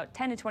breezy, about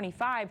 10 to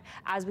 25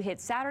 as we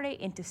hit Saturday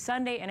into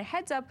Sunday. And a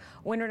heads up,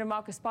 windward and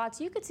Malka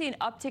spots, you could see an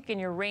uptick in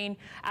your rain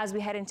as we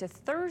head into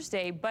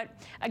Thursday. But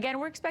again,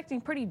 we're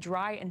expecting pretty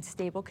dry and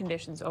stable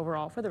conditions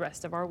overall for the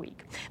rest of our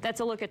week. That's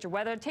a look at your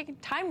weather. Taking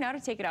time now to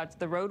take it out to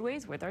the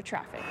roadways with our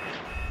traffic.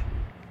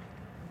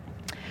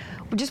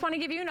 We just want to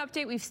give you an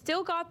update. We've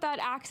still got that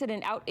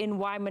accident out in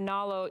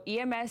Waimanalo.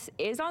 EMS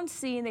is on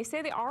scene. They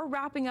say they are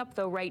wrapping up,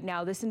 though, right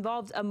now. This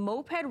involves a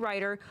moped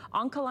rider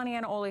on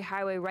Kalanianaole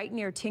Highway right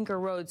near Tinker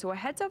Road, so a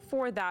heads up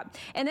for that.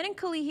 And then in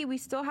Kalihi, we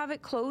still have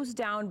it closed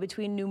down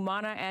between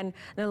Numana and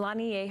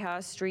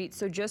Nalanieha Street,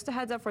 so just a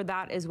heads up for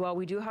that as well.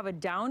 We do have a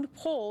downed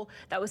pole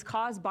that was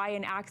caused by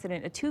an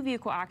accident, a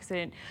two-vehicle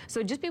accident,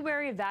 so just be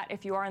wary of that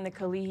if you are in the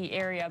Kalihi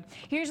area.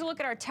 Here's a look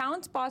at our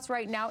town spots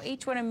right now.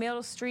 H1 and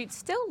Middle Street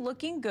still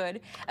looking good.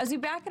 As we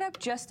back it up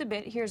just a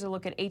bit, here's a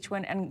look at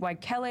H1 and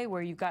Waikele,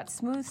 where you've got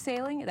smooth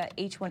sailing, that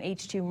H1,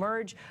 H2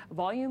 merge.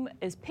 Volume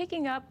is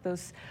picking up.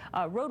 Those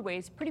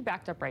roadways pretty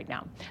backed up right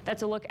now.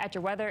 That's a look at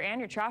your weather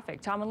and your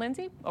traffic. Tom and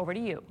Lindsay, over to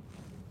you.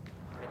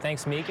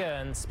 Thanks, Mika.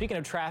 And speaking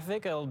of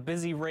traffic, a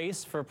busy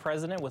race for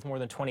president with more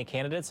than 20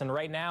 candidates. And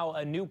right now,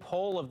 a new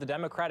poll of the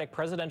Democratic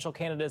presidential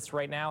candidates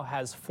right now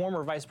has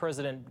former Vice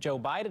President Joe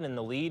Biden in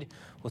the lead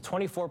with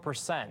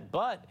 24%.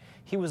 But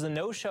he was a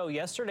no-show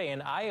yesterday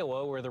in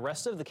Iowa, where the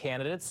rest of the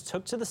candidates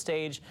took to the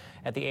stage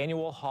at the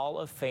annual Hall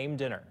of Fame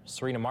dinner.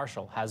 Serena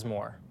Marshall has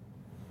more.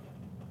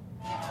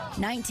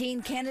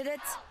 19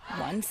 candidates,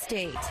 one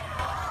state.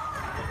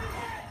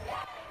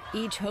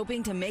 Each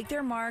hoping to make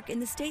their mark in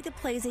the state that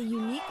plays a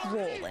unique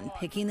role in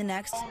picking the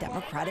next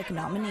Democratic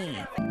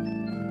nominee.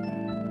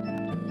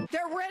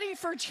 They're ready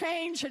for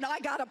change, and I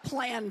got a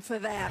plan for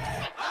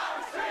that.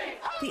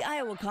 The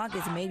Iowa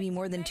caucus may be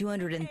more than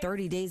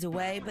 230 days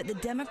away, but the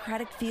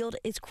Democratic field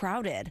is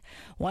crowded.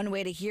 One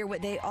way to hear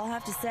what they all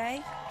have to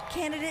say,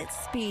 candidates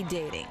speed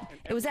dating.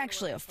 It was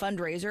actually a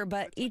fundraiser,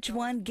 but each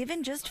one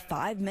given just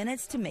 5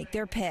 minutes to make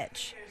their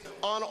pitch.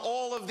 On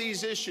all of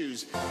these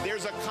issues,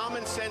 there's a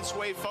common sense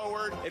way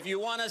forward. If you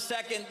want a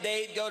second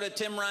date, go to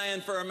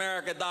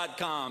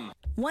timryanforamerica.com.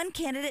 One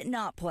candidate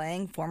not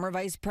playing, former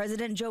Vice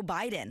President Joe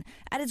Biden,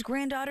 at his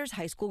granddaughter's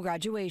high school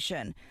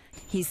graduation.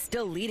 He's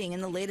still leading in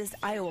the latest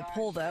Iowa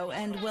poll, though,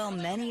 and while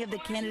many of the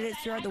candidates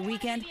throughout the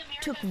weekend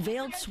took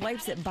veiled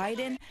swipes at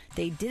Biden,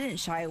 they didn't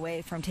shy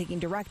away from taking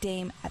direct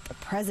aim at the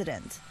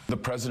president. The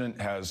president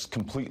has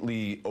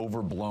completely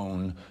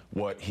overblown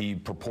what he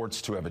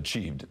purports to have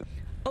achieved.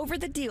 Over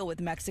the deal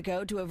with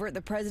Mexico to avert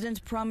the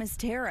president's promised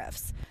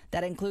tariffs.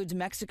 That includes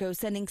Mexico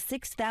sending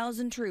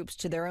 6,000 troops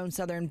to their own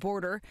southern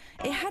border.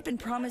 It had been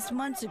promised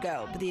months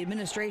ago, but the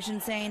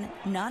administration saying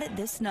not at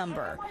this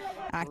number.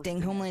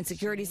 Acting Homeland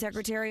Security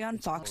Secretary on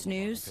Fox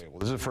News. Well,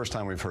 this is the first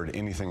time we've heard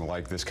anything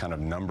like this kind of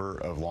number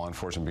of law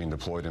enforcement being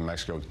deployed in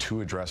Mexico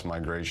to address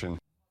migration.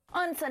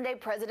 On Sunday,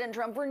 President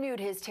Trump renewed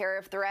his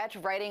tariff threat,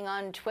 writing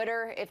on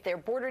Twitter, if their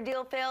border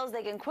deal fails,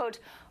 they can, quote,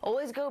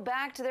 always go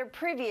back to their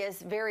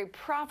previous very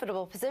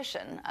profitable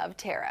position of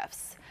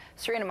tariffs.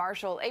 Serena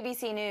Marshall,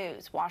 ABC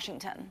News,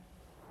 Washington.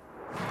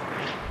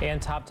 And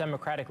top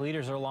Democratic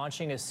leaders are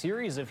launching a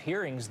series of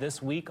hearings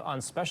this week on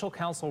Special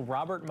Counsel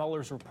Robert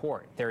Mueller's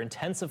report. They're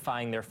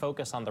intensifying their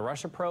focus on the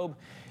Russia probe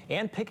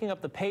and picking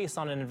up the pace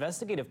on an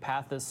investigative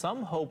path that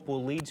some hope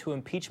will lead to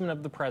impeachment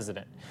of the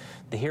president.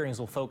 The hearings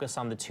will focus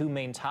on the two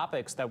main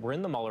topics that were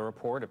in the Mueller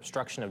report,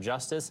 obstruction of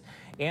justice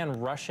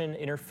and Russian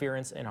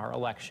interference in our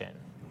election.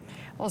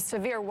 Well,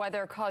 severe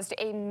weather caused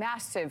a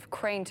massive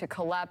crane to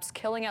collapse,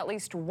 killing at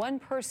least one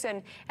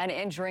person and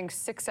injuring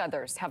 6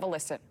 others. Have a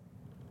listen.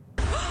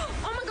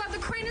 Oh my God, the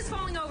crane is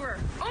falling over.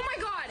 Oh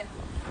my God.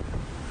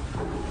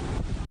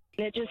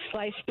 It just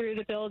sliced through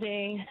the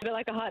building, a bit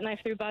like a hot knife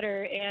through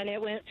butter, and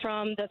it went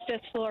from the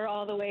 5th floor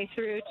all the way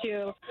through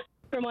to,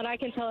 from what I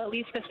can tell, at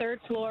least the 3rd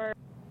floor.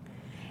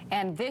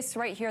 And this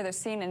right here, the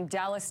scene in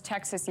Dallas,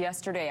 Texas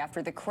yesterday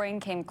after the crane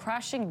came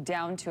crashing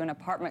down to an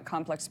apartment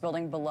complex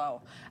building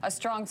below. A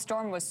strong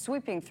storm was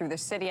sweeping through the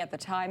city at the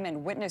time,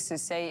 and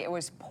witnesses say it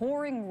was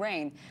pouring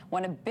rain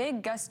when a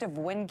big gust of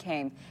wind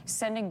came,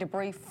 sending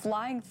debris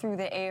flying through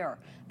the air.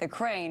 The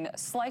crane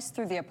sliced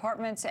through the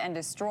apartments and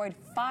destroyed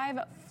 5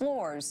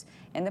 floors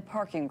in the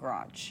parking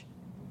garage.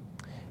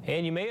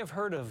 And you may have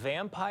heard of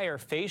vampire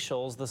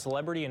facials. The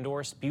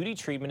celebrity-endorsed beauty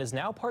treatment is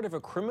now part of a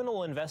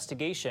criminal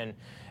investigation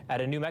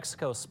at a New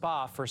Mexico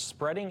spa for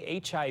spreading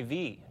HIV.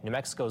 New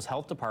Mexico's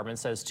health department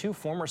says 2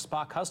 former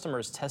spa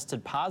customers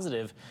tested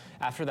positive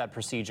after that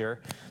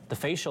procedure. The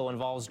facial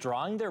involves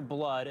drawing their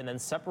blood and then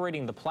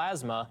separating the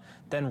plasma,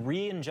 then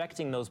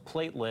re-injecting those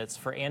platelets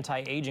for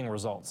anti-aging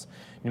results.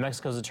 New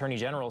Mexico's Attorney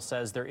General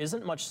says there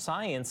isn't much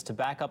science to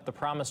back up the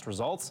promised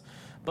results,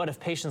 but if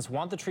patients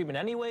want the treatment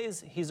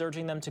anyways, he's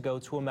urging them to go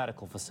to a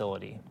medical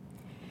facility.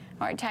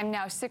 All right, time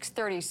now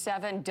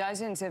 6:37.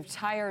 Dozens of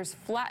tires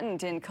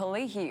flattened in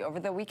Kalihi over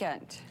the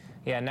weekend.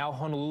 Yeah, now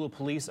Honolulu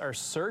police are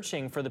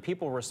searching for the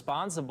people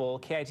responsible.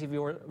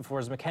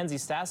 KITV4's Mackenzie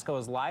Stasko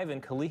is live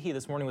in Kalihi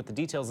this morning with the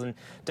details, and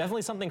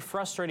definitely something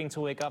frustrating to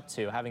wake up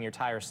to, having your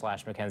tires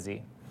slashed,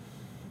 Mackenzie.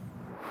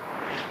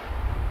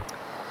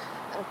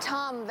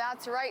 Tom,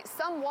 that's right.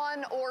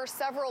 Someone or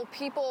several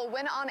people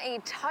went on a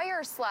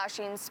tire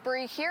slashing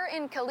spree here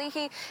in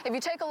Kalihi. If you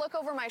take a look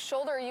over my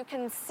shoulder, you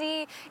can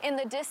see in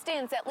the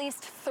distance at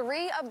least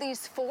 3 of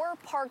these 4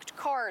 parked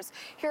cars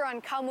here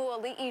on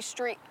Kamuali'i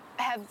Street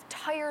have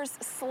tires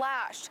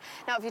slashed.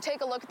 Now, if you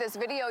take a look at this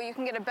video, you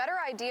can get a better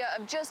idea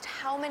of just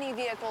how many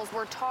vehicles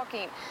we're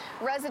talking.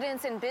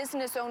 Residents and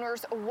business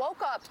owners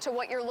woke up to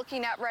what you're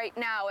looking at right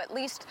now, at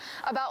least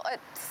about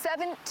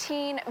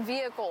 17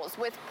 vehicles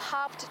with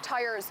popped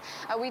tires.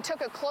 We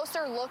took a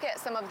closer look at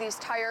some of these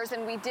tires,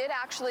 and we did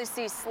actually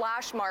see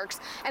slash marks,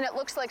 and it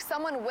looks like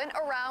someone went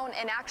around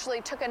and actually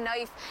took a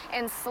knife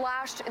and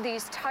slashed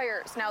these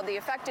tires. Now, the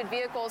affected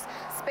vehicles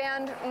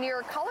spanned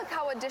near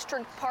Kalakaua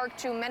District Park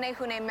to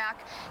Menehune Mac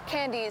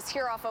Candies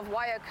here off of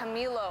Wai'a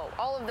Camilo.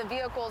 All of the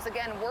vehicles,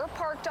 again, were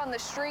parked on the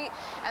street,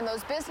 and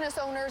those business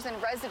owners and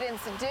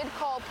residents did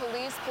call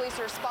police. Police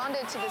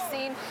responded to the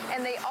scene,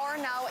 and they are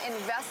now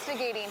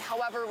investigating.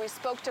 However, we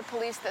spoke to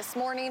police this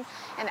morning,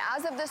 and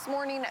as of this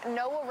morning,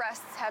 no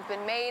arrests have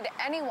been made.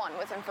 Anyone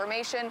with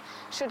information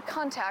should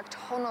contact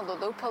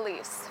Honolulu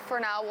Police.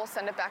 For now, we'll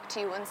send it back to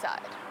you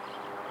inside.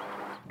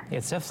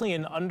 It's definitely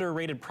an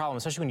underrated problem,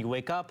 especially when you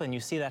wake up and you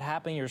see that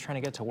happening, you're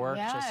trying to get to work.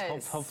 Yes.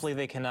 Just hopefully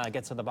they can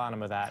get to the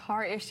bottom of that.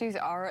 Car issues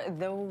are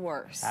the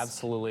worst.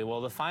 Absolutely.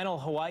 Well, the final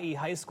Hawaii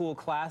high school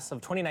class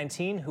of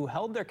 2019 who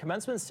held their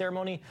commencement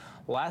ceremony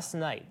last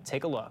night.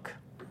 Take a look.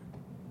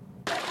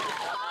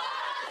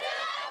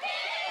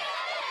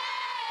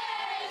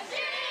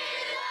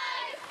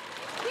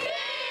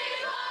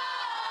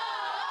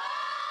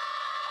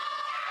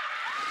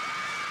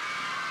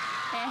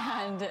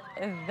 And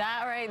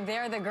that right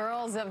there, the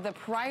girls of the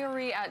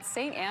Priory at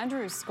St.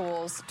 Andrew's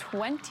Schools,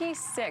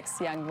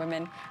 26 young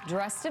women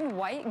dressed in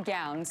white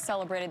gowns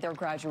celebrated their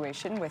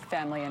graduation with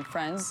family and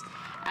friends.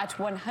 At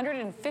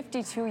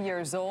 152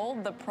 years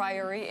old, the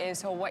Priory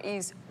is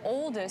Hawaii's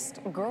oldest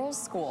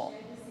girls' school.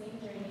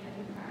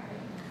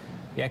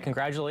 Yeah,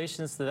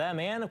 congratulations to them.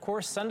 And, of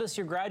course, send us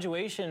your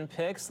graduation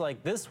pics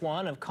like this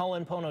one of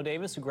Cullen Pono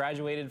Davis, who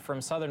graduated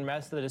from Southern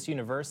Methodist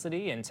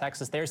University in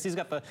Texas. There, so he's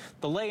got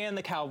the lei and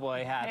the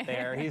cowboy hat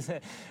there.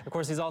 Of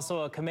course, he's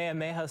also a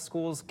Kamehameha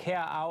School's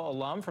Kea'au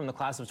alum from the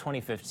class of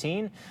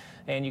 2015.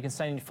 And you can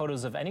send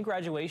photos of any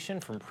graduation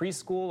from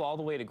preschool all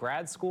the way to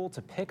grad school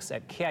to pics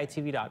at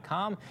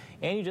KITV.com.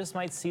 And you just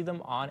might see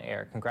them on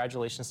air.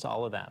 Congratulations to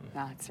all of them.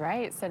 That's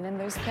right. Send in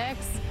those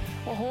pics.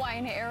 Well,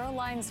 Hawaiian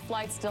Airlines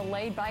flights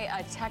delayed by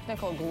a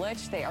technical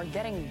glitch. They are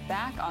getting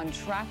back on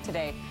track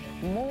today.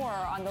 More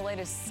on the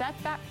latest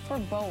setback for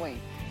Boeing.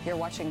 You're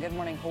watching Good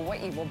Morning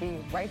Hawaii. We'll be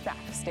right back.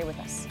 Stay with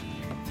us.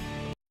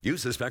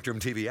 Use the Spectrum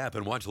TV app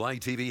and watch live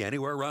TV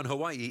anywhere around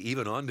Hawaii,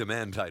 even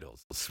on-demand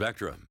titles.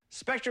 Spectrum.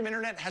 Spectrum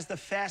Internet has the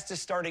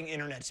fastest starting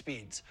internet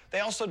speeds.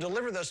 They also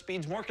deliver those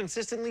speeds more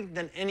consistently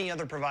than any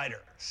other provider.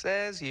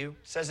 Says you.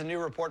 Says a new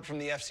report from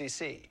the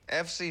FCC.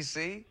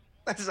 FCC?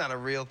 That's not a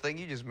real thing.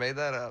 You just made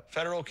that up.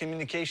 Federal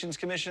Communications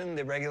Commission.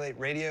 They regulate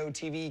radio,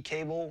 TV,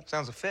 cable.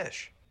 Sounds a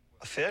fish.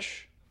 A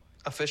fish?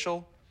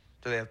 Official?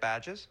 Do they have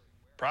badges?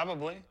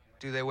 Probably.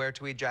 Do they wear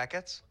tweed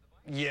jackets?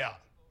 Yeah.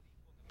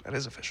 That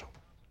is official.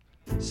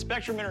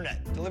 Spectrum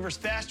Internet delivers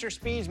faster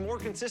speeds more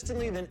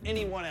consistently than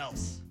anyone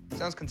else.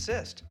 Sounds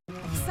consist.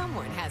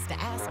 Someone has to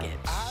ask it.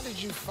 How did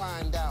you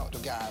find out the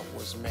guy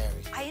was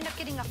married? I ended up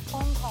getting a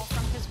phone call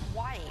from his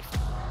wife.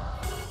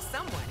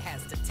 Someone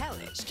has to tell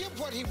it. Skip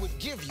what he would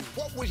give you.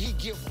 What would he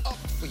give up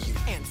for you?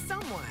 And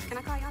someone, can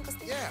I call you Uncle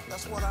Steve? Yeah,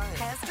 that's what I am.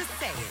 Has to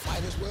say it.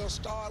 Might as well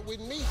start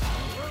with me.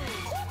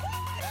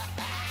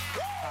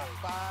 High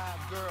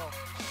five, girl.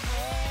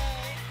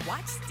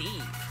 Watch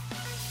Steve.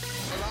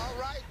 Well, all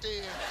right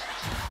then.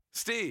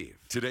 Steve,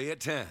 today at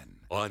 10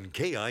 on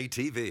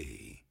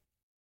KITV.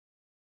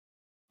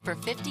 For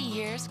 50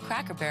 years,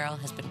 Cracker Barrel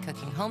has been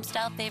cooking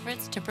home-style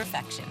favorites to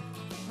perfection.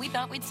 We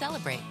thought we'd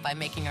celebrate by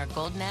making our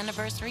golden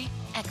anniversary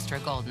extra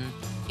golden.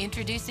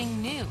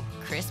 Introducing new,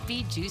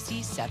 crispy,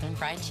 juicy Southern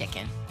Fried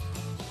Chicken.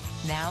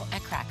 Now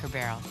at Cracker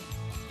Barrel.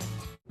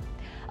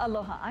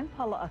 Aloha, I'm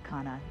Paula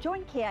Akana.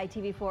 Join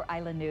KITV4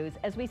 Island News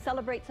as we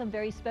celebrate some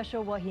very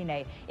special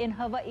wahine in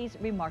Hawaii's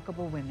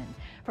remarkable women.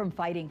 From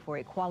fighting for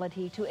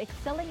equality to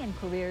excelling in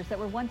careers that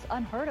were once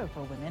unheard of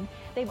for women,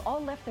 they've all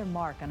left their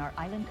mark on our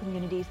island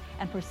communities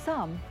and for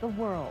some, the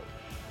world.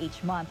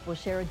 Each month, we'll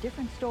share a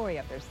different story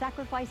of their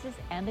sacrifices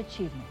and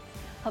achievements.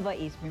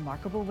 Hawaii's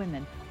remarkable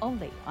women,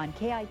 only on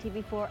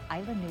KITV4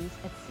 Island News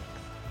at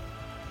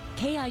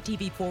 6.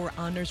 KITV4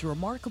 honors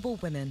remarkable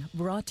women,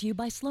 brought to you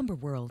by Slumber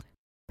World.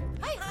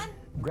 Hi, hon.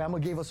 Grandma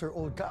gave us her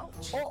old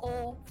couch.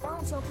 Uh-oh,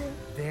 found something.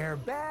 They're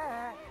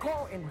back.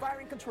 Call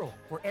Environ Control.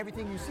 For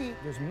everything you see,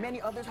 there's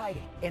many others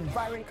hiding.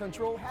 Environ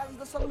Control has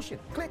the solution.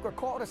 Click or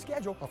call to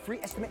schedule a free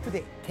estimate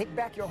today. Take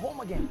back your home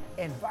again.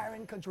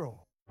 Environ Control.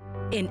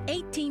 In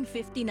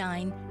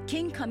 1859,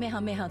 King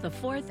Kamehameha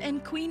IV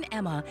and Queen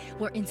Emma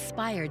were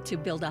inspired to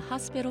build a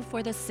hospital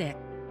for the sick.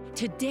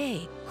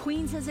 Today,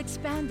 Queens has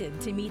expanded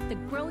to meet the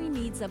growing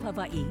needs of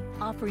Hawaii,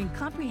 offering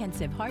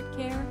comprehensive heart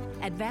care,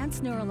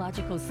 advanced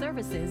neurological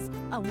services,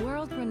 a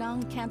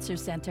world-renowned cancer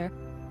center,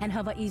 and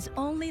Hawaii's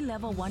only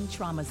Level 1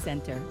 trauma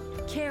center.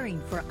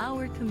 Caring for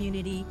our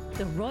community,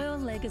 the royal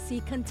legacy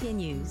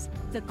continues.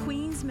 The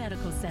Queens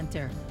Medical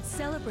Center,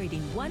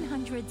 celebrating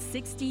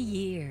 160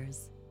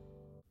 years.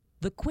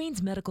 The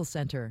Queens Medical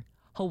Center,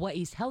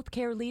 Hawaii's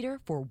healthcare leader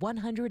for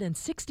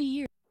 160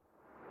 years.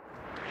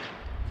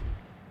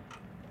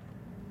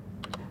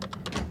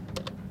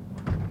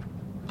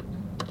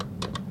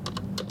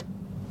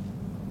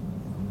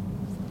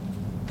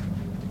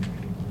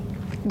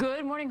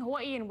 Good morning,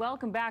 Hawaii, and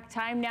welcome back.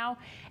 Time now,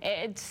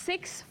 it's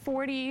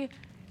 6:43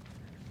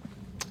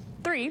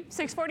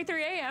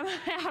 a.m.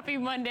 Happy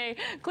Monday.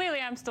 Clearly,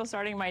 I'm still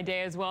starting my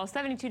day as well.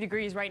 72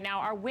 degrees right now.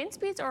 Our wind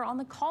speeds are on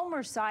the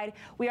calmer side.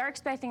 We are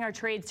expecting our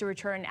trades to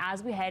return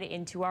as we head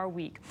into our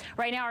week.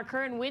 Right now, our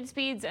current wind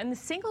speeds in the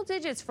single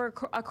digits for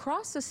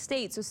across the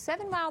state. So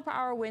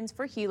 7-mile-per-hour winds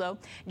for Hilo,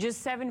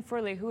 just 7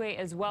 for Lehue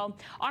as well.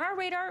 On our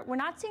radar, we're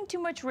not seeing too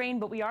much rain,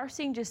 but we are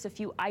seeing just a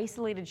few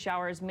isolated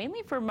showers,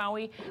 mainly for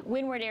Maui,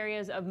 windward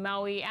areas of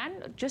Maui,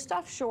 and just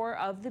offshore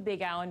of the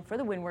Big Island for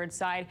the windward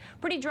side.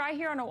 Pretty dry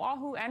here on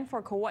Oahu and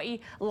for Kauai.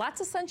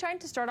 Lots of sunshine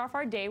to start off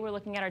our day. We're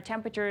looking at our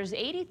temperatures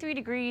 83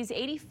 degrees,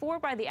 84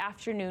 by the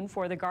afternoon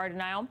for the Garden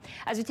Isle.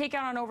 As we take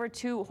out on over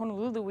to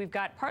Honolulu, we've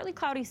got partly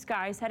cloudy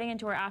skies heading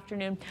into our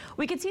afternoon.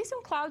 We could see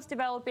some clouds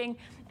developing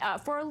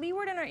for our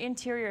leeward and our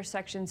interior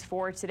sections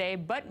for today,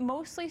 but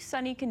mostly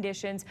sunny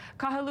conditions.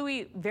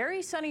 Kahului,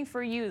 very sunny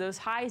for you. Those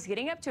highs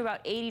getting up to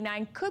about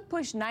 89, could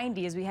push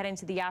 90 as we head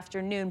into the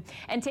afternoon.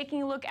 And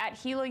taking a look at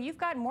Hilo, you've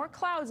got more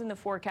clouds in the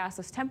forecast.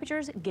 Those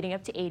temperatures getting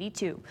up to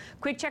 82.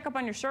 Quick checkup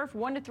on your surf.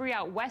 1 to 3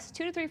 out west,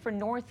 2 to 3 for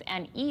north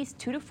and east,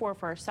 2 to 4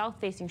 for our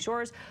south-facing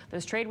shores.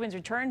 Those trade winds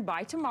return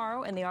by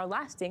tomorrow, and they are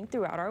lasting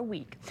throughout our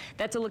week.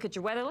 That's a look at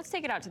your weather. Let's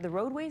take it out to the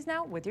roadways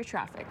now with your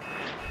traffic.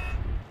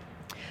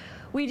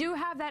 We do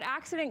have that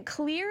accident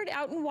cleared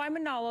out in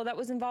Waimanalo that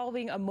was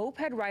involving a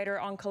moped rider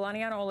on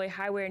Kalanianaole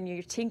Highway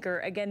near Tinker.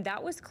 Again,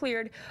 that was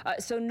cleared,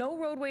 so no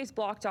roadways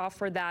blocked off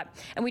for that.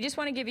 And we just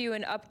want to give you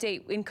an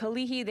update. In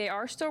Kalihi, they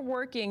are still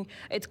working.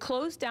 It's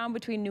closed down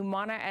between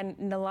Numana and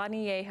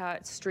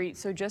Nalanieha Street,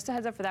 so just a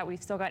heads up for that.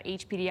 We've still got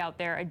HPD out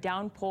there, a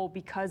down pole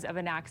because of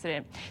an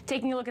accident.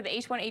 Taking a look at the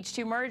H1,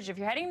 H2 merge, if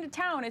you're heading into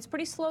town, it's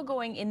pretty slow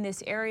going in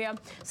this area.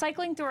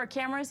 Cycling through our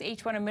cameras,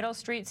 H1 and Middle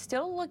Street,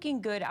 still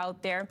looking good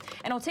out there.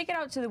 And I'll take it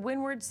out to the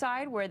windward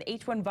side where the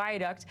H1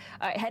 viaduct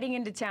heading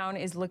into town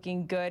is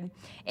looking good.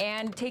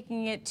 And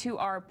taking it to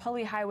our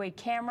Pali Highway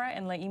camera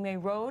and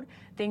Laime Road,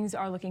 things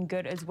are looking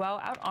good as well.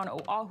 Out on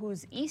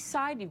Oahu's east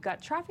side, you've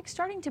got traffic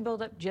starting to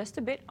build up just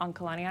a bit on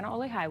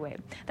Kalanianaole Highway.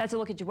 That's a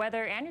look at your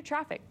weather and your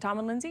traffic. Tom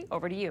and Lindsay,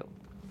 over to you.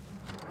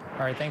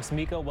 All right, thanks,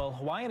 Miko. Well,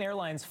 Hawaiian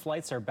Airlines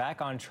flights are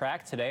back on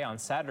track today. On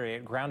Saturday,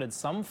 it grounded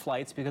some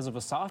flights because of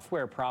a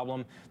software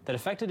problem that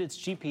affected its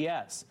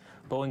GPS.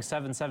 Boeing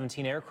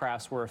 717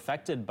 aircrafts were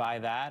affected by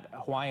that.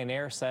 Hawaiian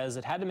Air says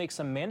it had to make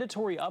some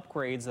mandatory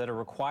upgrades that are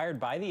required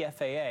by the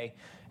FAA,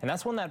 and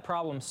that's when that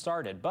problem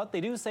started. But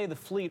they do say the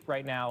fleet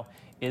right now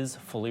is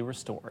fully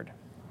restored.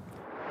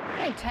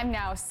 Hey, time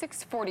now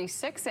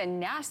 6:46,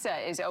 and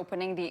NASA is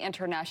opening the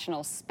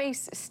International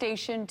Space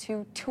Station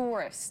to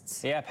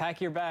tourists. Yeah,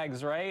 pack your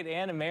bags, right?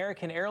 And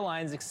American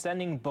Airlines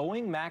extending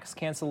Boeing MAX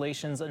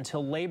cancellations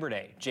until Labor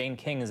Day. Jane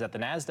King is at the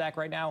NASDAQ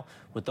right now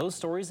with those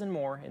stories and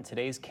more in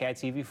today's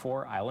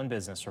KITV4 Island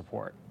Business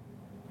Report.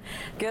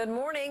 Good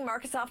morning.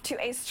 Markets off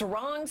to a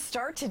strong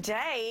start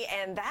today,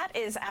 and that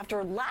is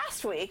after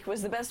last week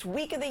was the best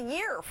week of the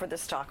year for the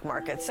stock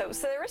market. So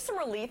there is some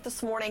relief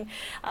this morning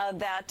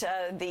that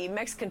the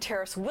Mexican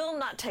tariffs will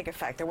not take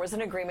effect. There was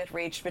an agreement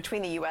reached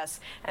between the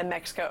U.S. and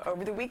Mexico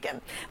over the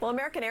weekend. Well,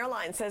 American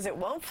Airlines says it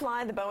won't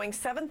fly the Boeing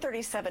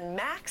 737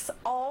 MAX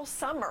all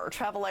summer.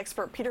 Travel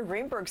expert Peter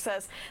Greenberg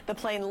says the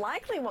plane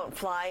likely won't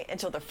fly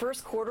until the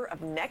first quarter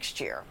of next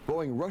year.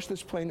 Boeing rushed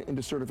this plane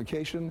into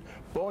certification.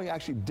 Boeing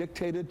actually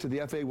dictated to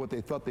the FAA what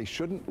they thought they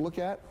shouldn't look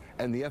at,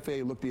 and the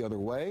FAA looked the other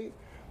way.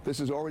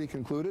 This is already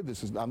concluded.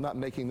 I'm not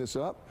making this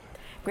up.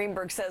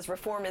 Greenberg says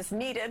reform is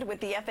needed with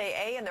the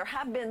FAA, and there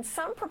have been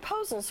some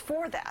proposals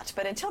for that.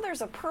 But until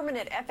there's a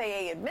permanent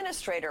FAA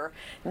administrator,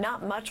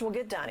 not much will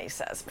get done, he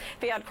says.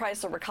 Fiat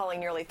Chrysler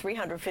recalling nearly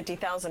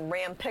 350,000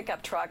 Ram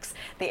pickup trucks.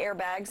 The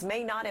airbags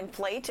may not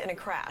inflate in a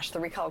crash. The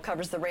recall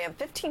covers the Ram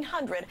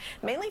 1500,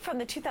 mainly from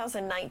the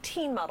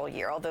 2019 model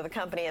year, although the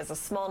company has a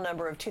small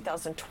number of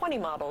 2020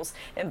 models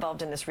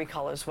involved in this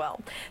recall as well.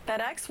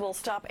 FedEx will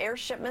stop air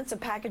shipments of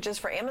packages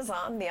for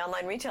Amazon, the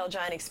online retail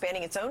giant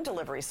expanding its own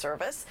delivery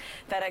service.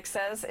 FedEx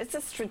says it's a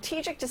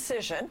strategic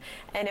decision,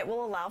 and it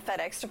will allow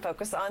FedEx to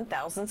focus on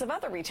thousands of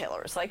other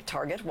retailers like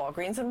Target,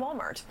 Walgreens, and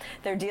Walmart.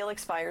 Their deal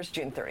expires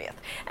June 30th.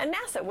 And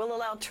NASA will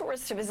allow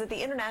tourists to visit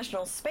the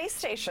International Space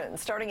Station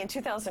starting in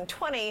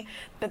 2020,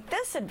 but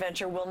this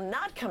adventure will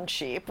not come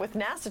cheap, with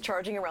NASA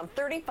charging around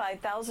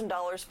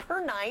 $35,000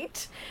 per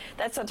night.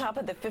 That's on top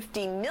of the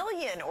 $50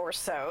 million or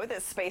so that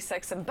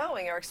SpaceX and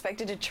Boeing are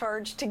expected to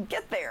charge to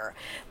get there.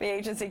 The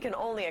agency can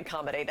only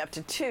accommodate up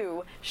to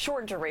 2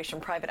 short-duration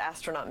private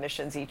astronaut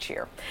missions each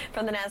year.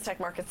 From the NASDAQ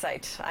market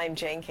site, I'm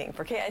Jane King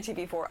for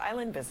KITV4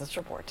 Island Business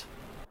Report.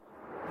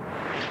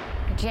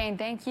 Jane,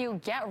 thank you.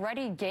 Get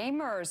ready,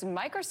 gamers.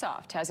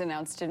 Microsoft has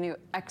announced a new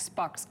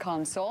Xbox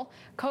console,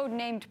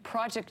 codenamed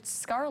Project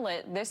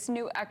Scarlet. This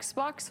new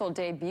Xbox will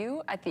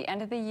debut at the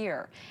end of the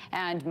year.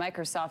 And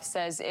Microsoft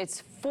says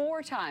it's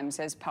 4 times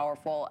as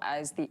powerful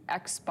as the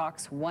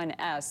Xbox One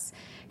S,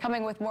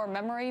 coming with more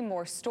memory,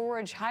 more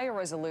storage, higher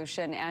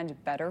resolution, and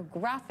better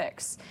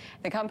graphics.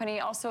 The company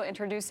also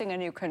introducing a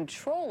new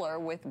controller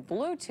with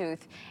Bluetooth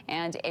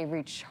and a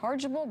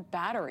rechargeable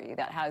battery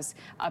that has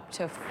up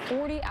to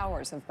 40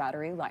 hours of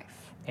battery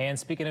life. And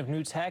speaking of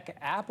new tech,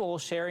 Apple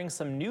sharing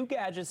some new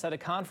gadgets at a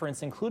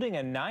conference, including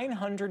a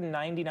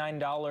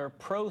 $999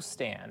 Pro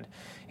stand.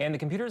 And the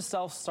computer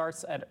itself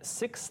starts at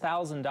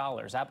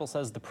 $6,000. Apple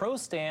says the Pro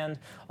stand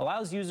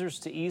allows users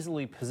to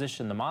easily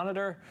position the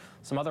monitor.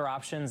 Some other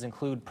options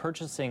include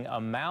purchasing a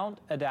mount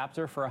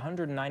adapter for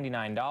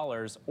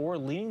 $199 or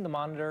leaning the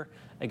monitor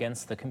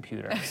against the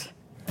computer.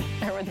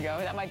 There we go.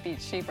 That might be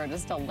cheaper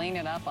just to lean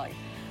it up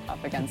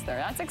against there.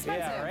 That's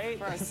expensive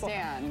for a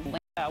stand.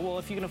 Yeah, well,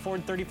 if you can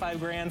afford 35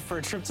 grand for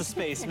a trip to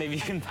space, maybe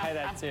you can buy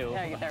that too.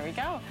 There we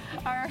go.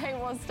 All right,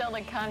 well, still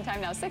at con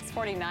time now,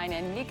 6:49,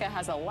 and Nika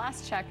has a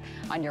last check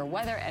on your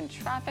weather and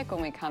traffic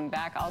when we come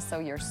back. Also,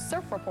 your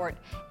surf report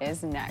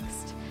is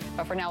next.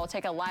 But for now, we'll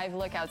take a live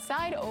look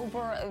outside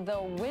over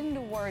the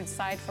windward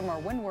side from our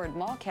Windward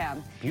Mall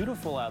cam.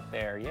 Beautiful out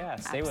there. Yeah,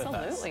 stay with us.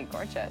 Absolutely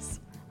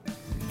gorgeous.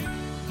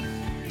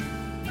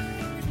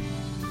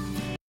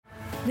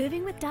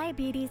 Living with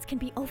diabetes can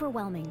be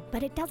overwhelming,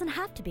 but it doesn't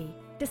have to be.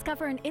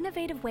 Discover an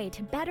innovative way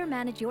to better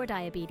manage your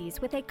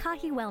diabetes with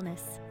Ekahi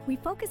Wellness. We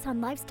focus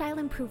on lifestyle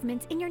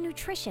improvements in your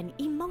nutrition,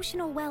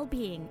 emotional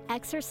well-being,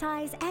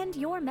 exercise, and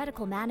your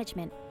medical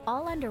management,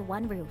 all under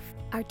one roof.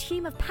 Our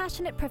team of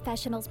passionate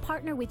professionals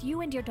partner with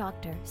you and your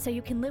doctor so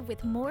you can live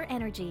with more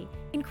energy,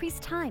 increase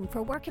time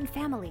for work and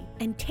family,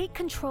 and take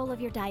control of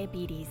your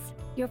diabetes.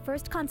 Your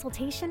first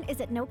consultation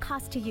is at no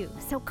cost to you,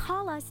 so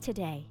call us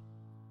today.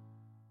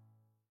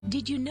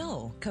 Did you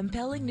know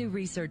compelling new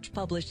research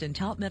published in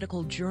top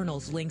medical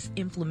journals links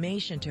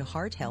inflammation to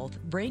heart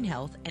health, brain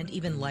health, and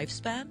even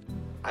lifespan?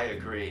 I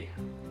agree.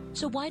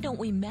 So why don't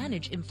we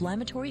manage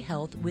inflammatory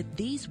health with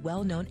these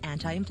well-known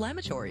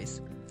anti-inflammatories?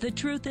 The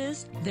truth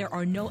is, there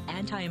are no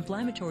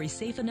anti-inflammatories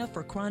safe enough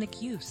for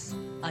chronic use.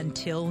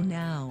 Until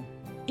now.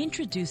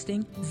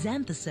 Introducing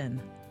Xanthicin,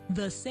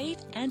 the safe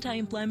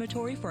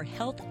anti-inflammatory for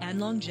health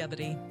and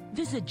longevity.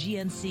 Visit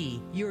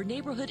GNC, your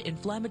neighborhood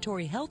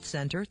inflammatory health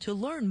center, to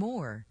learn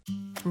more.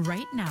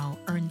 Right now,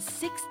 earn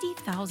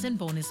 60,000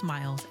 bonus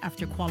miles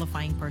after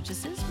qualifying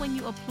purchases when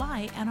you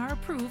apply and are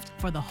approved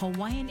for the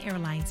Hawaiian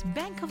Airlines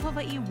Bank of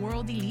Hawaii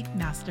World Elite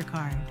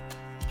MasterCard.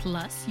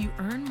 Plus, you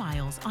earn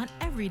miles on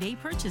everyday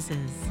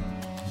purchases.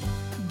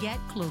 Get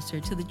closer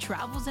to the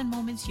travels and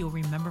moments you'll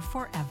remember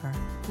forever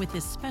with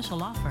this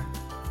special offer.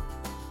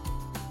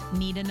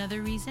 Need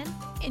another reason?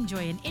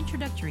 Enjoy an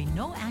introductory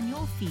no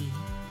annual fee.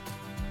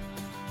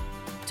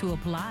 To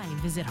apply,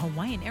 visit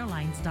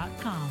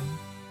HawaiianAirlines.com.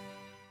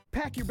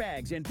 Pack your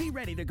bags and be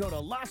ready to go to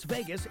Las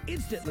Vegas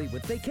instantly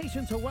with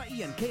Vacations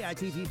Hawaii and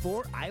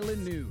KITV4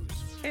 Island News.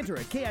 Enter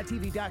at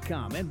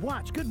KITV.com and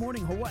watch Good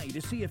Morning Hawaii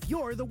to see if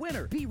you're the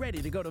winner. Be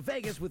ready to go to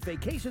Vegas with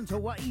Vacations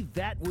Hawaii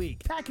that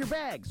week. Pack your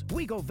bags.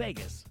 We go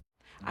Vegas.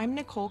 I'm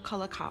Nicole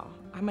Kalakau.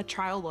 I'm a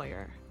trial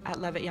lawyer at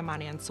Levitt,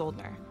 Yamane &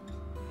 Soldner.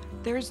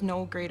 There's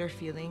no greater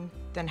feeling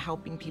than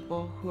helping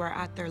people who are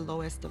at their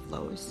lowest of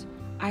lows.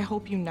 I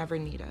hope you never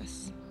need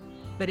us.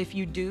 But if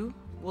you do,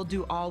 we'll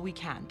do all we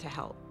can to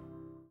help.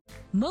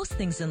 Most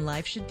things in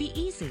life should be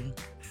easy.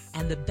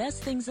 And the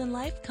best things in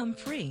life come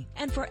free.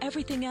 And for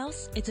everything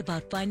else, it's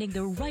about finding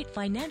the right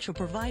financial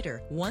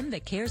provider, one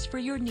that cares for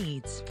your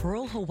needs.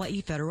 Pearl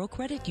Hawaii Federal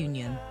Credit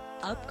Union.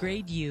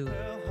 Upgrade you.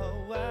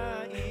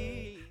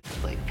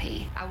 Look,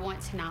 P, I want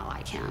to not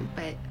like him,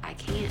 but I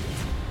can't.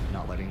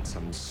 Not letting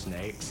some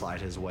snake slide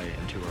his way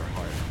into her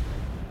heart.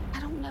 I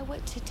don't know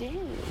what to do.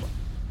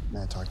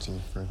 May I talk to you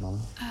for a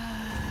moment?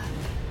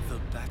 The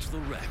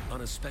Bachelorette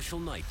on a special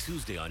night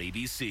Tuesday on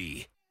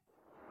ABC.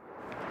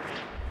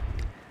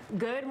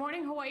 Good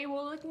morning, Hawaii.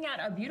 We're looking at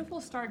a beautiful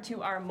start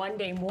to our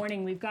Monday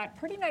morning. We've got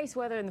pretty nice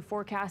weather in the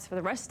forecast for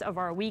the rest of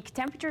our week.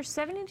 Temperature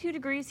 72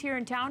 degrees here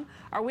in town.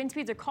 Our wind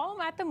speeds are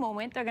calm at the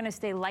moment. They're going to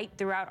stay light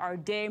throughout our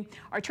day.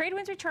 Our trade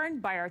winds return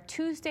by our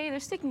Tuesday. They're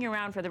sticking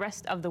around for the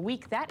rest of the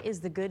week. That is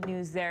the good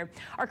news there.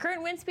 Our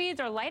current wind speeds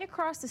are light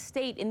across the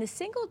state in the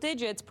single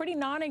digits, pretty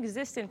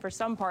non-existent for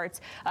some parts.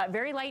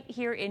 Very light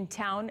here in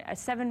town,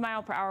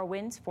 7-mile-per-hour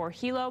winds for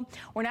Hilo.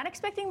 We're not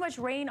expecting much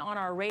rain on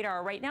our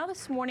radar. Right now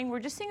this morning,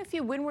 we're just seeing a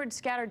few windward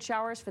scattered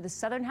showers for the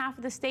southern half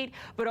of the state,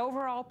 but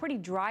overall pretty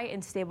dry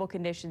and stable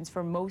conditions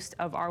for most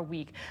of our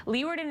week.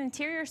 Leeward and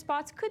interior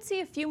spots could see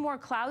a few more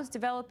clouds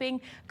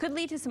developing, could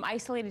lead to some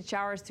isolated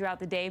showers throughout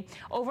the day.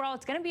 Overall,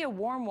 it's going to be a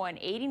warm one,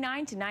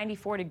 89 to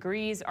 94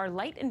 degrees. Our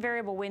light and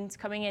variable winds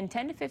coming in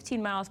 10 to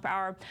 15 miles per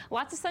hour.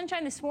 Lots of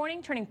sunshine this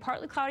morning, turning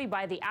partly cloudy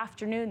by the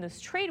afternoon.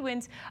 Those trade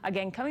winds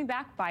again coming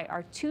back by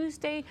our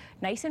Tuesday,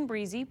 nice and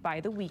breezy by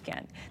the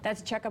weekend.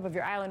 That's a checkup of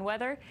your island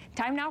weather.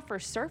 Time now for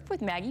Surf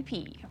with Maggie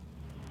P.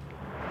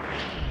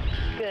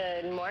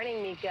 Good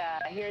morning, Mika.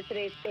 Here are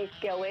today's space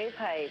scale wave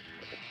heights.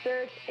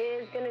 Surf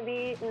is going to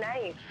be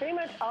nice. Pretty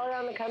much all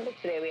around the compass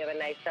today, we have a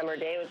nice summer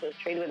day with those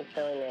trade winds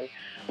filling in.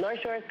 North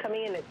Shore is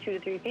coming in at 2 to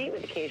 3 feet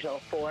with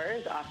occasional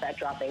 4s off that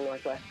dropping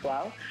northwest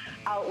swell.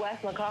 Out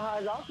west,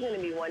 Makaha is also going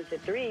to be 1 to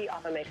 3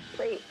 off a mixed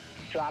plate,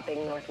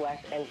 dropping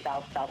northwest and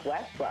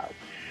south-southwest swells.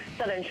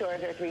 Southern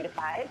shores are 3 to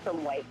 5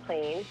 from White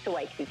Plains to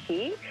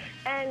Waikiki.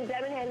 And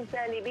Diamond Head and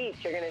Sandy Beach,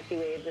 you're going to see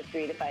waves of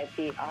 3 to 5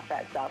 feet off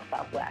that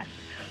south-southwest.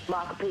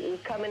 Makapu'u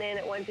is coming in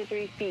at 1 to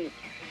 3 feet.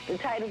 The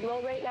tide is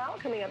low right now,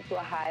 coming up to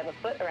a high of a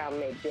foot around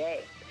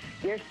midday.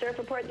 Your surf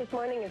report this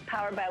morning is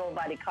powered by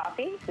Movati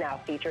Coffee,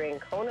 now featuring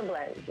Kona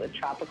blends with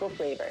tropical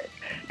flavors.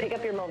 Pick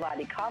up your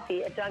Movati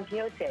Coffee at Don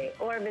Quixote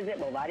or visit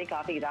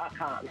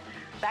MovatiCoffee.com.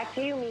 Back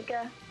to you,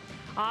 Mika.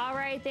 All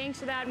right, thanks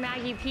for that,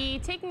 Maggie P.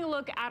 Taking a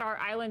look at our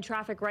island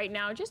traffic right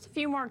now, just a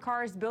few more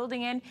cars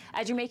building in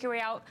as you make your way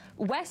out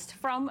west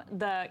from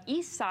the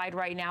east side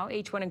right now,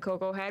 H1 and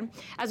Cocoa Head.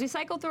 As we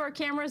cycle through our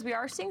cameras, we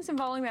are seeing some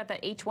volume at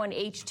that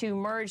H1, H2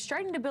 merge,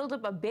 starting to build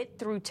up a bit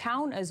through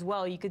town as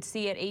well. You could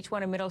see at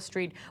H1 and Middle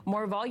Street,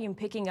 more volume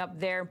picking up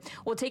there.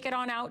 We'll take it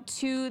on out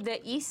to the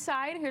east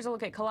side. Here's a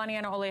look at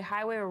Kalaniana-Ole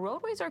Highway, where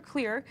roadways are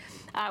clear.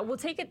 We'll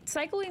take it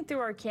cycling through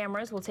our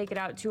cameras. We'll take it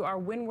out to our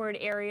windward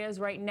areas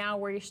right now,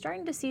 where you're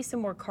starting to see some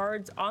more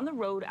cars on the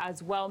road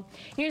as well.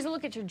 Here's a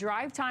look at your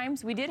drive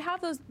times. We did have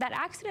that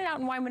accident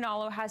out in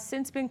Waimanalo has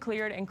since been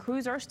cleared, and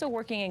crews are still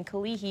working in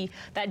Kalihi,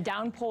 that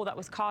down pole that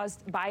was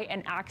caused by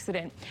an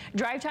accident.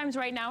 Drive times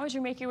right now as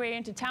you make your way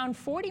into town,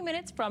 40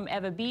 minutes from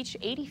Ewa Beach,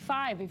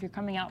 85 if you're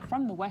coming out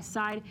from the west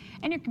side,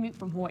 and your commute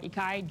from Hawaii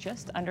Kai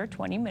just under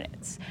 20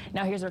 minutes.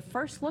 Now here's our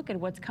first look at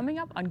what's coming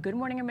up on Good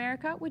Morning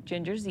America with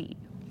Ginger Z.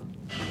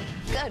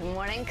 Good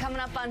morning. Coming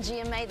up on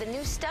GMA, the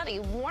new study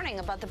warning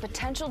about the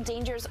potential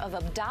dangers of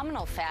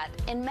abdominal fat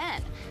in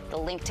men. The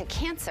link to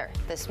cancer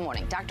this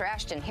morning. Dr.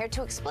 Ashton here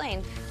to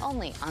explain,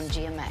 only on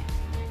GMA.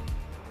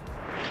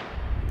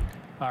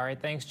 All right,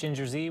 thanks,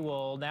 Ginger Z.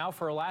 Well, now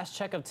for a last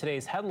check of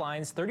today's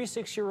headlines,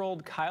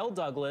 36-year-old Kyle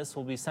Douglas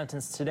will be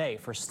sentenced today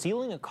for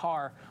stealing a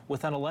car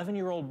with an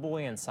 11-year-old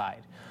boy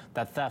inside.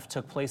 That theft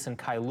took place in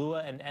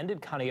Kailua and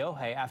ended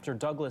Kaneohe after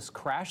Douglas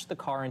crashed the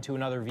car into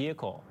another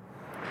vehicle.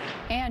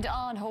 And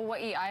on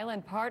Hawaii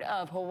Island, part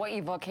of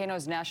Hawaii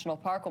Volcanoes National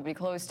Park will be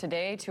closed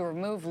today to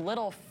remove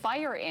little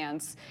fire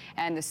ants,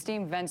 and the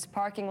steam vents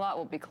parking lot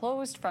will be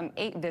closed from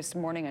 8 this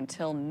morning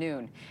until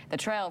noon. The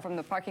trail from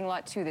the parking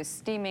lot to the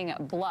steaming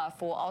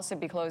bluff will also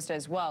be closed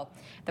as well.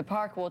 The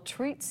park will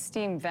treat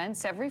steam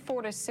vents every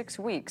 4 to 6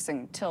 weeks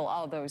until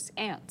all those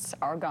ants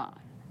are gone.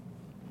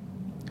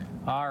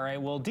 All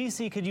right, well,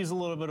 D.C. could use a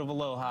little bit of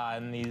aloha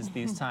in these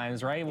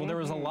times, right? Well, there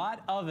was a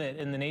lot of it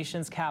in the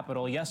nation's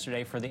capital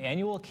yesterday for the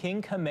annual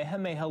King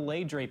Kamehameha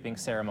lei draping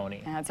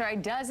ceremony. That's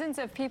right. Dozens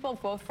of people,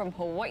 both from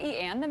Hawaii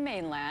and the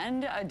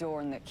mainland,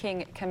 adorn the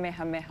King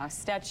Kamehameha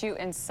statue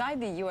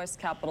inside the U.S.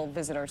 Capitol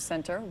Visitor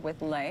Center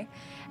with lei.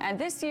 And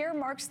this year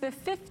marks the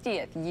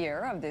 50th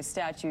year of the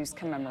statue's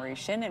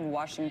commemoration in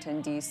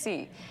Washington,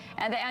 D.C.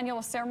 And the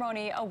annual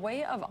ceremony, a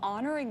way of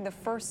honoring the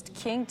first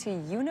king to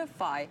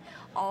unify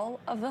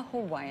all of the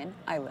Hawaiian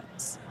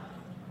Islands.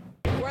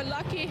 We're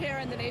lucky here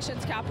in the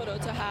nation's capital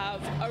to have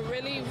a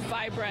really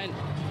vibrant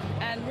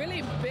and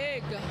really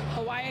big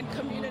Hawaiian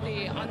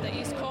community on the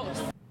East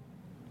Coast.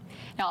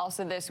 Now,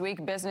 also this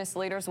week, business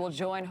leaders will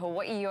join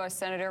Hawaii U.S.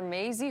 Senator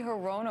Mazie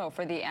Hirono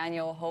for the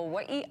annual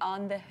Hawaii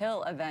on the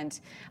Hill event,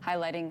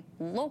 highlighting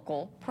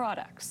local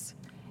products.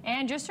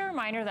 And just a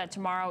reminder that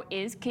tomorrow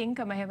is King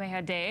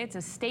Kamehameha Day. It's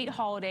a state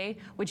holiday,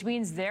 which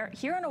means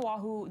here on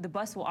Oahu, the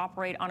bus will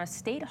operate on a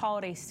state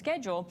holiday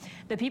schedule.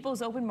 The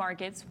People's Open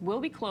Markets will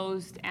be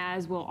closed,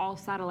 as will all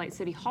satellite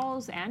city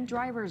halls and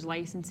driver's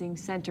licensing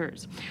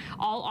centers.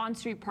 All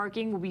on-street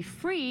parking will be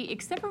free,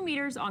 except for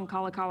meters on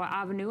Kalakaua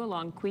Avenue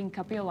along Queen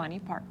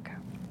Kapiolani Park.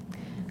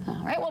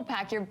 All right, well,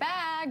 pack your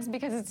bags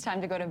because it's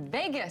time to go to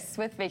Vegas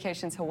with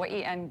Vacations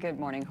Hawaii and Good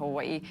Morning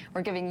Hawaii.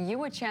 We're giving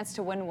you a chance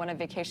to win one of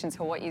Vacations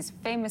Hawaii's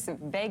famous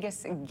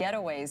Vegas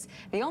getaways.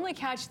 The only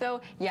catch,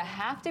 though, you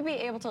have to be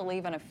able to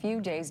leave on a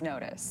few days'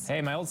 notice.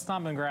 Hey, my old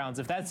stomping grounds.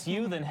 If that's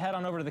you, then head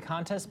on over to the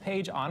contest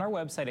page on our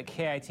website at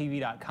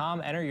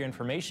kitv.com. Enter your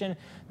information,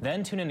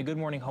 then tune in to Good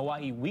Morning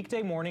Hawaii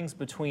weekday mornings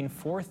between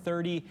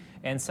 4:30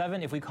 and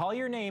 7. If we call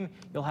your name,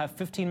 you'll have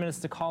 15 minutes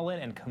to call in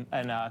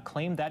and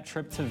claim that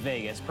trip to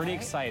Vegas. Pretty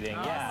exciting.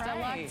 Yeah. Good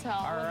luck to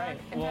all of our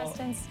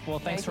contestants. Well,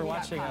 thanks for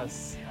watching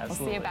us.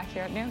 Absolutely. We'll see you back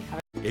here at noon.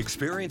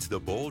 Experience the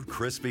bold,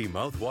 crispy,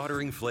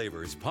 mouth-watering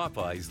flavors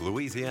Popeye's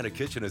Louisiana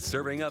Kitchen is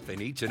serving up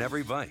in each and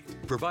every bite.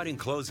 Providing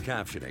closed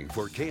captioning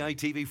for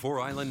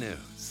KITV4 Island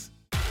News.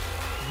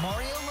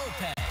 Mario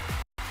Lopez.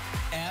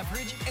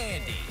 Average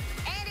Andy.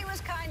 Andy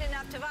was kind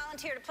enough to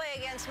volunteer to play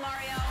against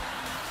Mario.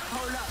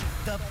 Hold up.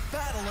 The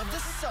battle of the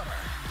summer.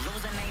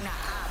 Losing ain't an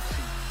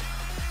option.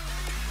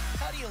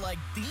 How do you like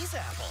these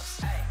apples?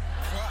 Hey.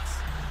 Plus,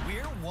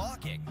 we're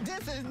walking.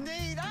 This is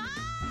neat.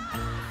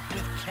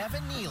 With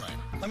Kevin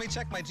Nealon. Let me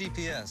check my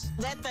GPS.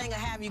 That thing will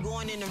have you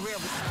going in the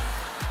river.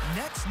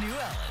 Next new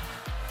Ellen.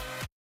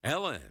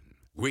 Ellen,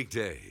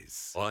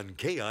 weekdays on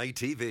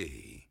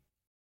KITV.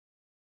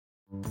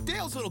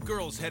 Dale's little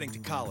girl's heading to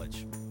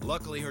college.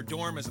 Luckily, her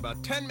dorm is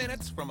about 10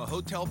 minutes from a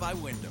hotel by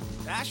Wyndham.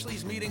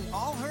 Ashley's meeting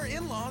all her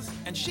in-laws,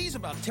 and she's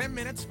about 10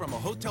 minutes from a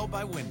hotel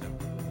by Wyndham.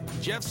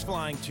 Jeff's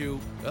flying to,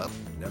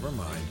 never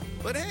mind.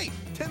 But hey,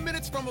 10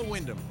 minutes from a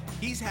Wyndham.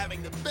 He's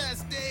having the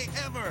best day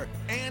ever.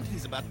 And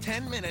he's about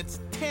 10 minutes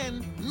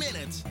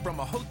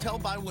from a hotel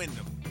by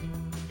Wyndham.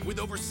 With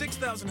over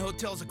 6,000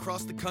 hotels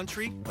across the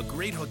country, a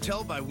great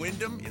hotel by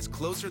Wyndham is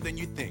closer than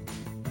you think.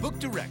 Book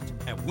direct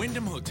at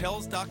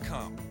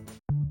wyndhamhotels.com.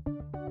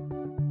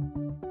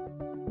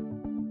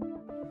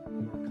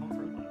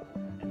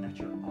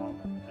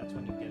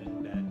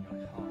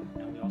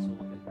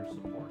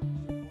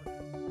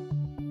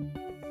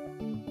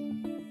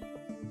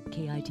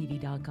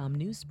 KITV.com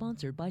news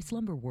sponsored by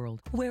Slumber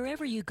World.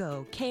 Wherever you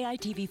go,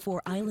 KITV4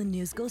 Island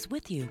News goes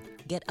with you.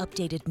 Get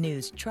updated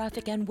news,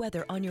 traffic, and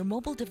weather on your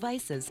mobile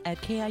devices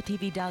at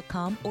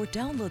KITV.com or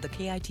download the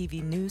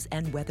KITV News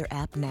and Weather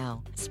app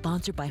now.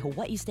 Sponsored by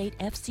Hawaii State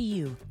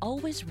FCU.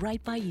 Always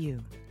right by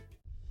you.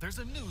 There's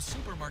a new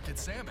supermarket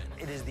salmon.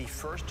 It is the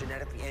first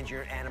genetically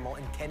engineered animal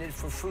intended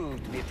for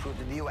food to be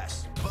approved in the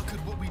U.S. But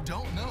could what we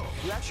don't know?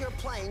 You actually are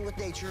playing with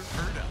nature.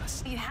 Hurt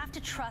us. You have to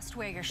trust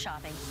where you're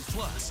shopping.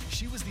 Plus,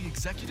 she was the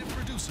executive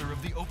producer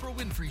of The Oprah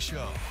Winfrey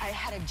Show. I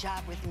had a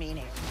job with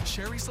meaning.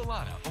 Sherry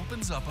Salata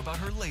opens up about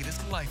her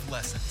latest life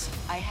lessons.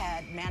 I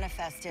had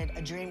manifested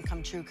a dream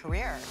come true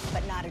career,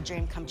 but not a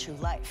dream come true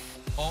life.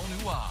 All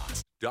new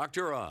Oz.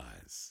 Dr.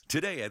 Oz,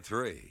 today at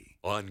 3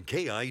 on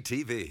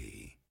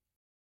KITV.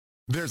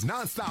 There's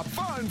nonstop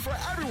fun for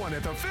everyone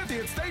at the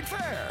 50th State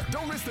Fair.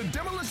 Don't miss the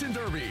Demolition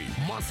Derby,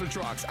 monster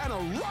trucks, and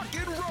a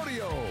rockin'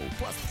 rodeo.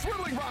 Plus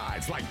thrilling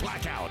rides like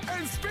Blackout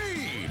and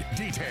Speed.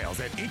 Details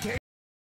at EK.